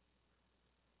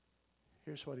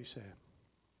 Here's what he said.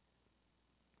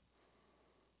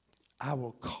 I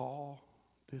will call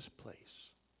this place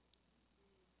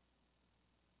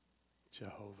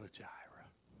Jehovah Jireh.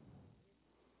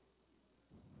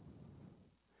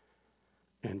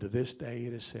 And to this day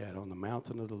it is said, on the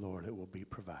mountain of the Lord it will be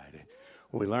provided.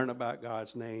 When we learn about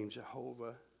God's name,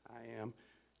 Jehovah, I am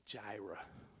Jireh,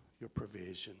 your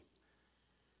provision.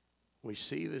 We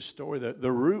see this story.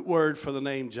 The root word for the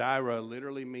name Jireh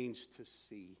literally means to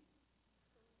see.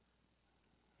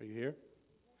 Are you here?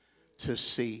 To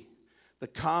see. The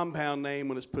compound name,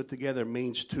 when it's put together,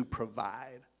 means to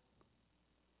provide.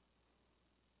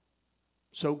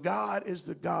 So God is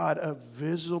the God of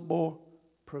visible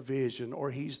provision, or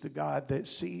He's the God that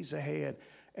sees ahead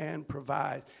and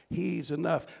provides. He's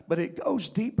enough. But it goes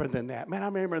deeper than that. Man, I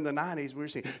remember in the 90s we were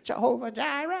saying, Jehovah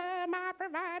Jireh, my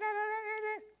provider.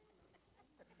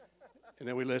 And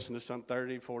then we listened to some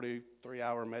 30,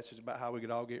 43-hour message about how we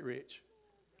could all get rich.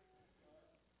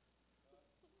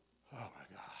 Oh, my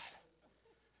God.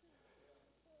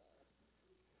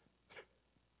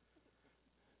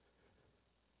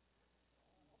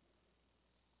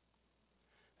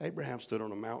 Abraham stood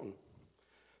on a mountain,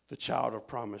 the child of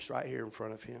promise right here in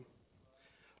front of him,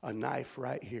 a knife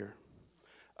right here,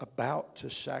 about to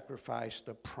sacrifice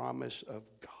the promise of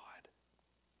God.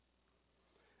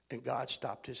 And God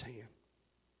stopped his hand.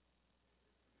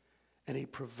 And He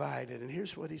provided. And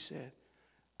here's what He said.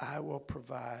 I will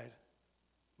provide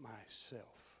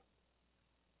myself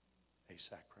a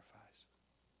sacrifice.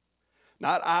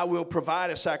 Not I will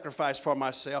provide a sacrifice for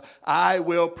myself. I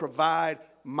will provide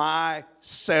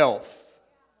myself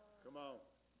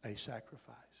a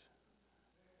sacrifice.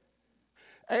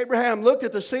 Abraham looked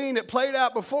at the scene that played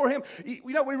out before him.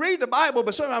 You know, we read the Bible,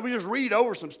 but sometimes we just read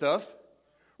over some stuff.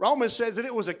 Romans says that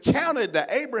it was accounted to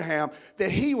Abraham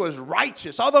that he was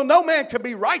righteous. Although no man could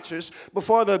be righteous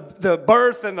before the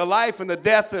birth and the life and the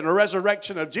death and the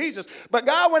resurrection of Jesus. But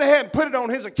God went ahead and put it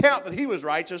on his account that he was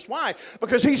righteous. Why?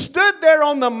 Because he stood there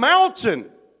on the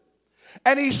mountain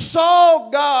and he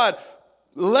saw God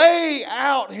lay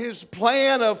out His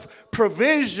plan of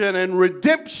provision and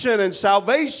redemption and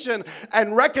salvation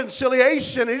and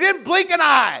reconciliation. He didn't blink an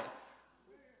eye.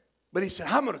 But he said,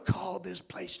 I'm going to call this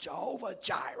place Jehovah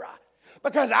Jireh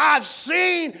because I've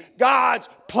seen God's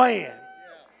plan.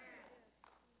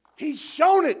 He's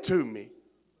shown it to me.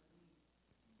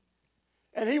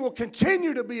 And He will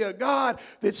continue to be a God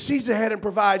that sees ahead and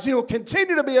provides. He will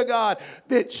continue to be a God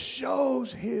that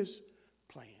shows His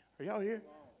plan. Are y'all here?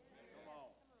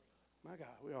 My God,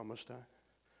 we almost done.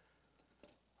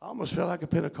 I almost feel like a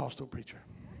Pentecostal preacher.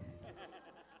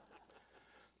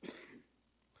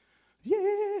 Yeah.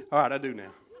 All right, I do now.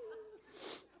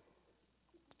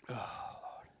 Oh,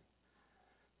 Lord.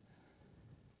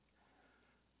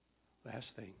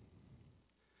 Last thing.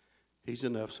 He's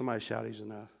enough. Somebody shout, He's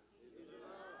enough.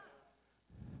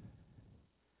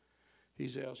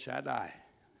 He's El Shaddai,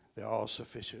 the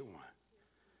all-sufficient one.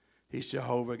 He's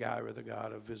Jehovah Jireh, the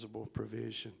God of visible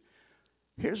provision.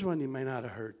 Here's one you may not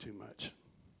have heard too much.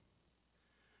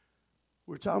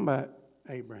 We're talking about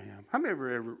Abraham. How many of you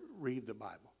ever read the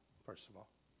Bible, first of all?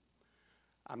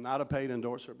 I'm not a paid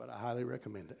endorser, but I highly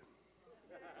recommend it.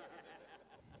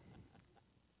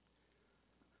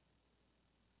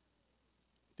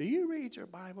 Do you read your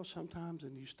Bible sometimes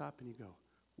and you stop and you go,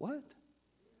 what?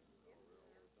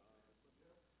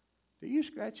 Do you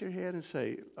scratch your head and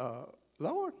say,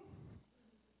 Lord,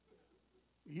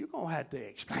 you're going to have to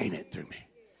explain it to me?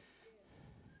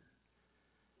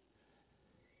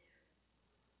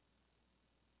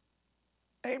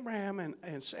 Abraham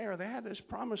and Sarah, they had this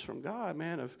promise from God,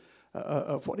 man,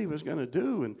 of what he was going to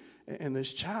do and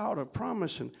this child of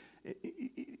promise. And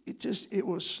it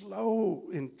was slow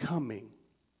in coming.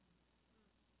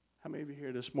 How many of you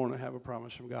here this morning have a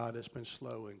promise from God that's been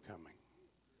slow in coming?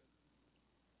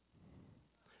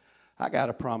 I got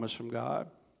a promise from God.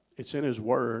 It's in his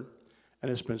word, and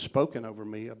it's been spoken over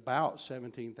me about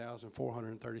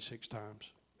 17,436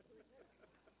 times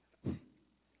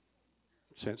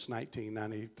since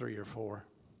 1993 or 4.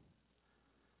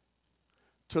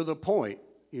 To the point,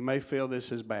 you may feel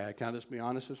this is bad. Can I just be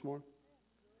honest this morning?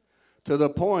 To the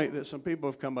point that some people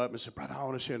have come up and said, brother, I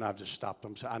want to share, and I've just stopped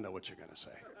them. So I know what you're going to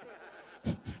say.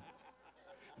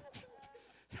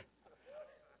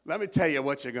 Let me tell you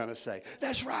what you're going to say.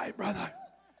 That's right, brother.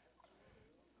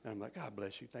 And I'm like, God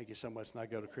bless you. Thank you so much. And I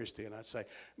go to Christy and I say,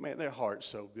 man, their heart's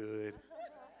so good.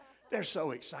 They're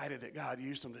so excited that God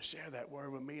used them to share that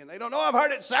word with me. And they don't know I've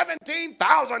heard it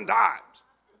 17,000 times.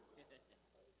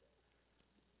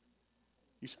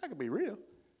 You said I could be real.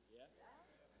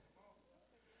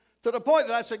 To the point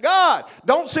that I said, God,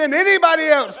 don't send anybody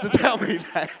else to tell me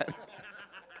that.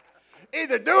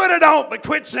 Either do it or don't, but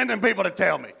quit sending people to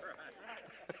tell me.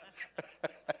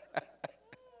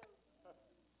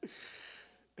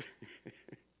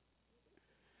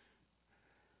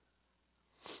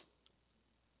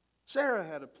 Sarah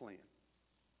had a plan.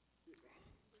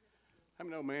 How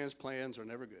many know man's plans are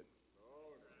never good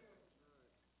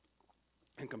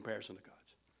in comparison to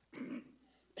God's?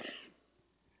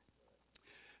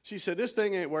 She said, this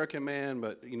thing ain't working, man,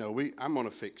 but, I'm going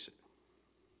to fix it.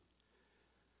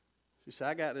 She said,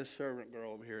 I got this servant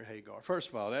girl over here, Hagar. First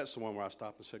of all, that's the one where I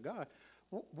stopped and said, God,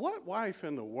 what wife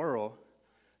in the world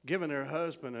giving her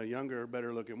husband a younger,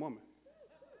 better-looking woman?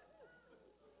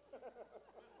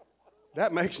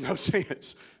 That makes no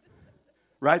sense.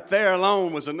 Right there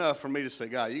alone was enough for me to say,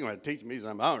 God, you're going to have to teach me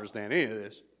something. I don't understand any of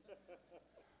this.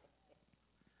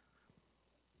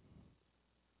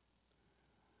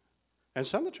 And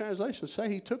some of the translations say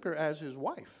he took her as his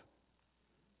wife.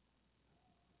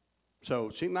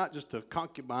 So she's not just a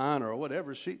concubine or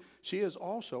whatever. She is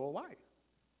also a wife.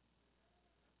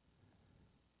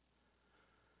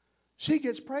 She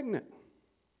gets pregnant.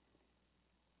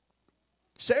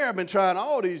 Sarah been trying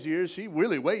all these years. She's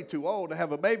really way too old to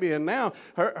have a baby. And now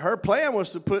her plan was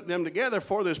to put them together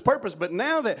for this purpose. But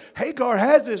now that Hagar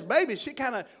has this baby, she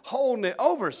kind of holding it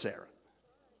over Sarah.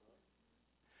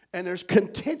 And there's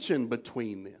contention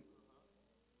between them.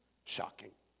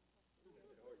 Shocking.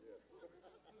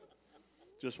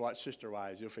 Just watch Sister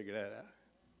Wives. You'll figure that out.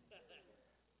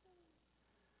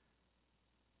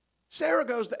 Sarah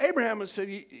goes to Abraham and said,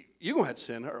 you're going to have to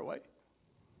send her away.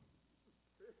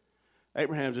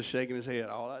 Abraham's just shaking his head.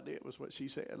 All I did was what she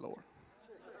said, Lord.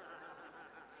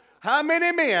 How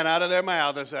many men out of their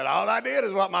mouth have said, all I did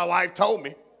is what my wife told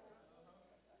me?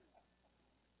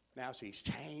 Now she's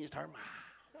changed her mind.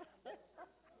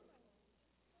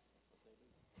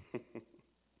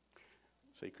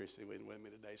 See, Christy wasn't with me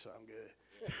today, so I'm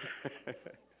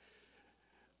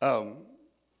good.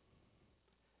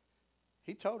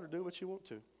 He told her, do what you want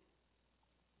to.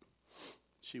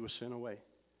 She was sent away.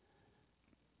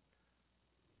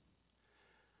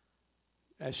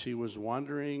 As she was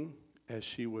wandering, as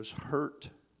she was hurt,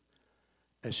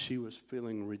 as she was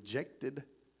feeling rejected,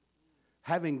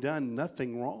 having done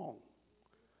nothing wrong,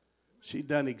 she'd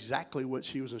done exactly what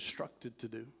she was instructed to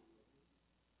do.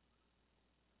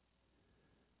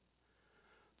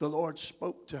 The Lord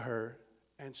spoke to her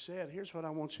and said, here's what I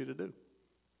want you to do.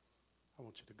 I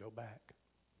want you to go back.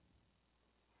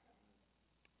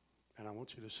 And I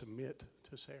want you to submit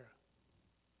to Sarah.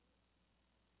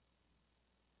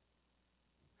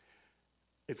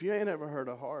 If you ain't ever heard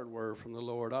a hard word from the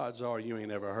Lord, odds are you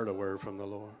ain't ever heard a word from the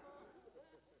Lord.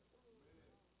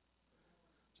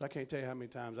 So I can't tell you how many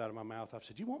times out of my mouth I've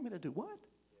said, you want me to do what?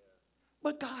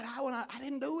 But God, I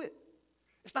didn't do it.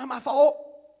 It's not my fault.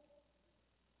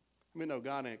 I mean, no,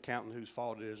 God ain't counting whose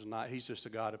fault it is or not. He's just a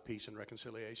God of peace and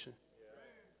reconciliation.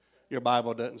 Your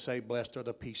Bible doesn't say blessed are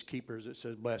the peacekeepers. It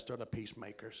says blessed are the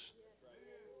peacemakers.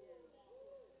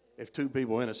 If two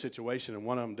people are in a situation and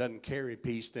one of them doesn't carry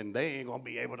peace, then they ain't going to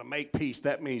be able to make peace.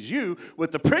 That means you,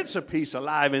 with the Prince of Peace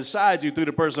alive inside you through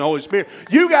the person of the Holy Spirit,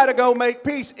 you got to go make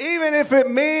peace, even if it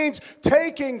means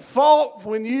taking fault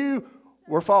when you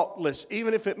were faultless,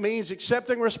 even if it means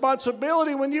accepting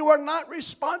responsibility when you are not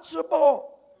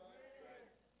responsible.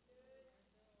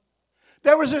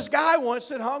 There was this guy once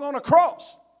that hung on a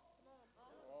cross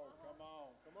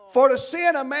for the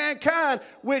sin of mankind,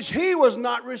 which he was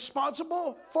not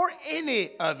responsible for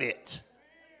any of it.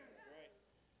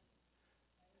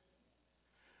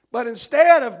 But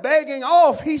instead of begging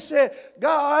off, he said,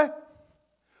 God,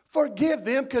 forgive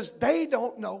them because they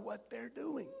don't know what they're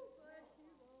doing.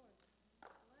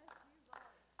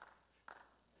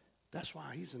 That's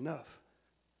why he's enough.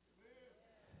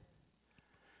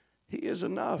 He is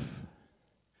enough.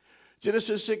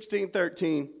 Genesis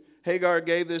 16:13. Hagar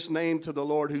gave this name to the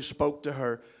Lord who spoke to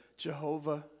her,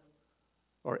 Jehovah,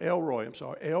 or Elroy,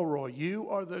 Elroy, you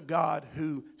are the God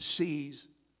who sees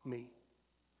me.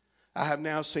 I have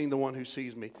now seen the one who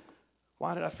sees me.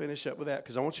 Why did I finish up with that?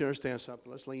 Because I want you to understand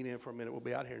something. Let's lean in for a minute. We'll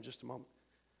be out here in just a moment.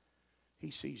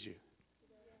 He sees you.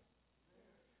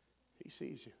 He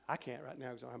sees you. I can't right now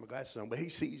because I don't have my glasses on, but he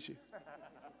sees you.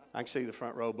 I can see the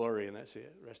front row blurry, and that's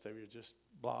it. The rest of you are just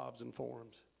blobs and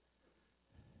forms.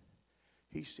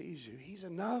 He sees you. He's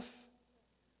enough.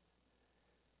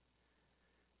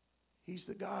 He's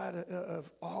the God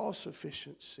of all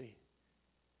sufficiency.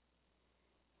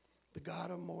 The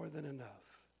God of more than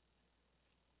enough.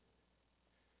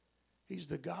 He's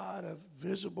the God of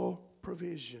visible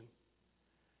provision.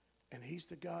 And he's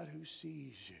the God who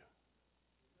sees you.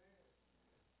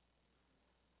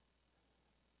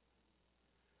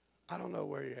 I don't know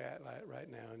where you're at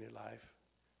right now in your life.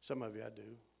 Some of you I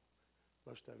do.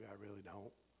 Most of you I really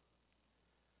don't.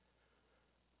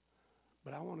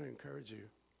 But I want to encourage you.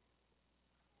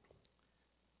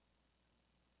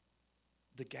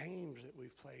 The games that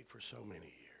we've played for so many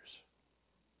years.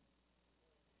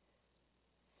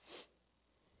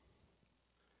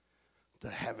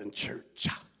 The heaven church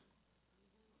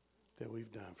that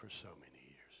we've done for so many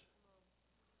years.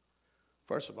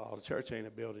 First of all, the church ain't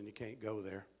a building. You can't go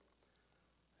there.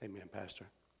 Amen, Pastor.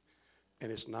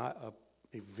 And it's not an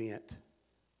event.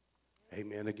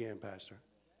 Amen again, Pastor.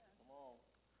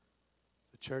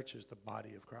 The church is the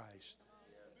body of Christ.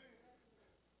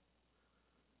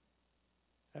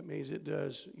 That means it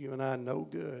does you and I no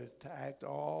good to act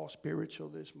all spiritual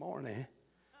this morning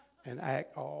and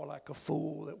act all like a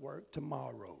fool at work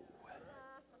tomorrow.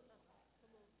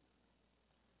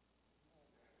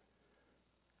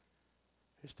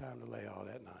 It's time to lay all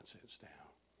that nonsense down.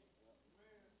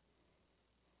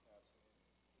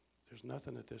 There's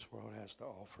nothing that this world has to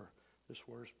offer that's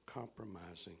worth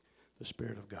compromising the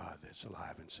Spirit of God that's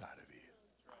alive inside of you.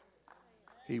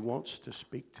 He wants to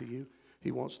speak to you.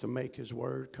 He wants to make his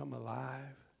word come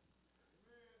alive.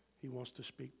 He wants to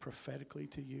speak prophetically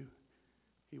to you.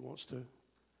 He wants to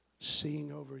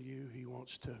sing over you. He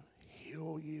wants to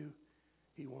heal you.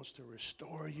 He wants to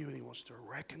restore you, and he wants to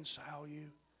reconcile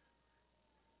you.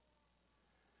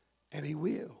 And he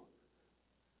will.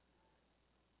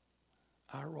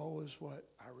 Our role is what?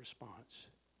 Our response.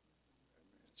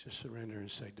 Just surrender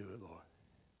and say, do it, Lord.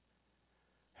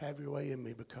 Have your way in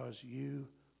me because you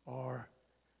are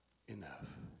enough.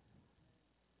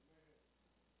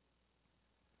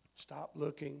 Stop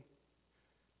looking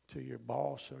to your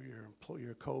boss or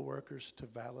your co-workers to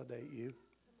validate you.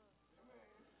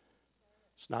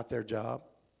 It's not their job,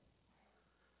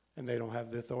 and they don't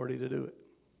have the authority to do it.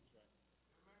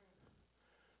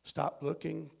 Stop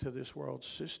looking to this world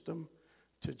system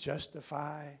to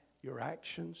justify your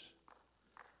actions.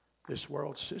 This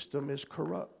world system is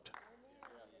corrupt.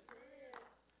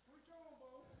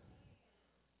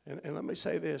 And let me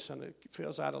say this, and it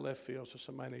feels out of left field, so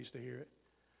somebody needs to hear it.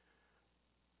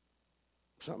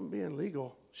 Something being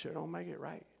legal sure don't make it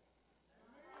right.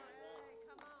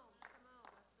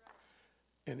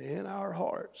 And in our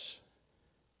hearts,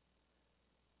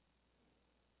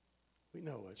 we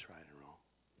know what's right and wrong.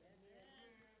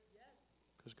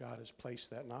 Because God has placed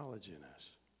that knowledge in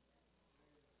us.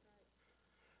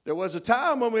 There was a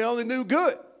time when we only knew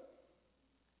good.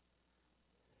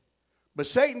 But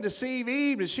Satan deceived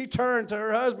Eve, and she turned to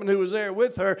her husband who was there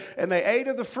with her, and they ate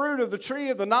of the fruit of the tree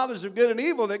of the knowledge of good and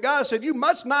evil that God said, you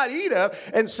must not eat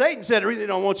of. And Satan said, the reason he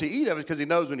don't want you to eat of it because he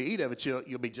knows when you eat of it,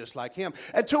 you'll be just like him.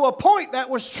 And to a point, that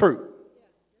was true.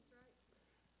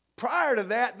 Prior to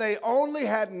that, they only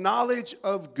had knowledge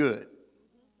of good.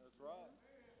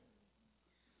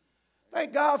 They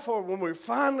Thank God for when we're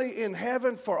finally in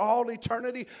heaven for all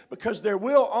eternity, because there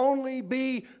will only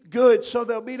be good. So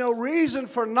there'll be no reason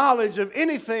for knowledge of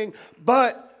anything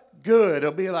but good.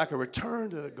 It'll be like a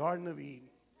return to the Garden of Eden.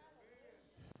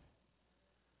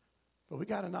 But we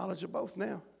got a knowledge of both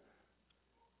now.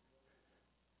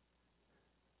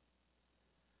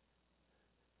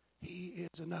 He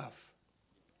is enough.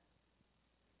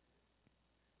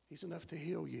 He's enough to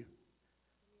heal you.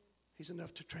 He's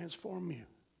enough to transform you.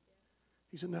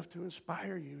 He's enough to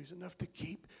inspire you. He's enough to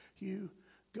keep you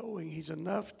going. He's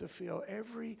enough to fill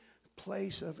every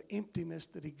place of emptiness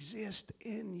that exists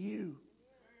in you.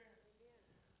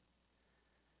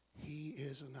 He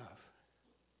is enough.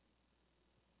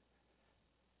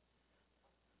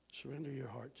 Surrender your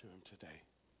heart to him today.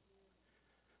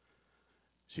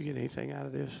 Did you get anything out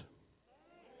of this?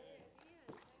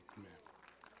 Amen.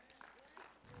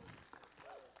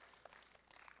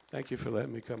 Thank you for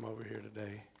letting me come over here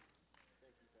today.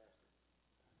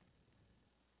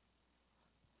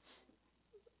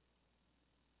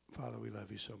 Father, we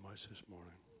love you so much this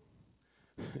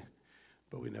morning.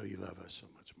 But we know you love us so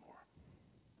much more.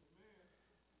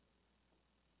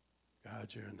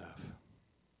 God, you're enough.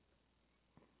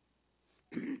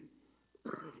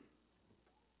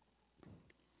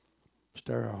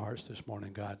 Stir our hearts this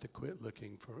morning, God, to quit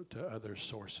looking to other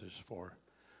sources for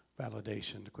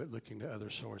validation, to quit looking to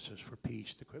other sources for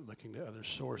peace, to quit looking to other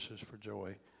sources for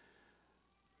joy,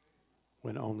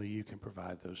 when only you can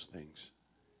provide those things.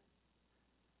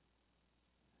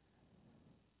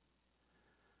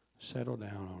 Settle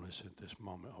down on us at this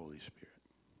moment, Holy Spirit.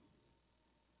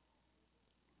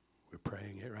 We're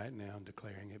praying it right now and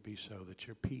declaring it be so, that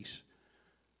your peace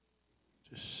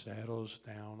just settles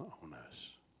down on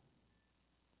us.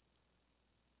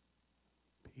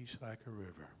 Peace like a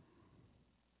river.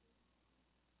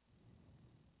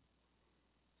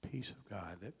 Peace of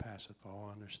God that passeth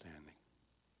all understanding.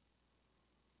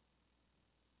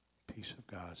 Peace of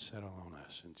God, settle on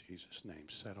us in Jesus' name.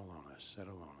 Settle on us,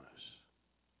 settle on us.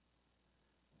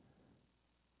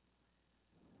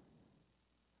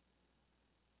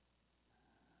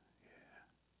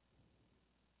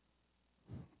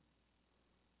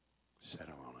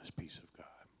 Settle on us, peace of God.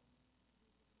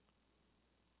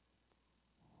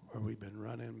 Where we've been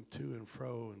running to and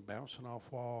fro and bouncing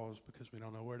off walls because we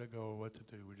don't know where to go or what to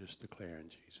do, we're just declaring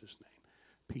Jesus' name.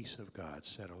 Peace of God,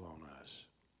 settle on us.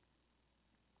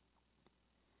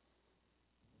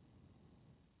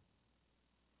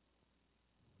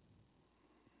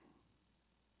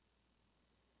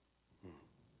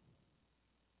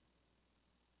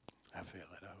 I feel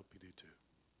it. I hope you do too.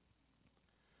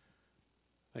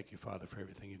 Thank you, Father, for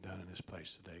everything you've done in this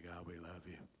place today. God, we love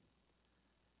you.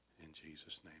 In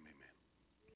Jesus' name, amen.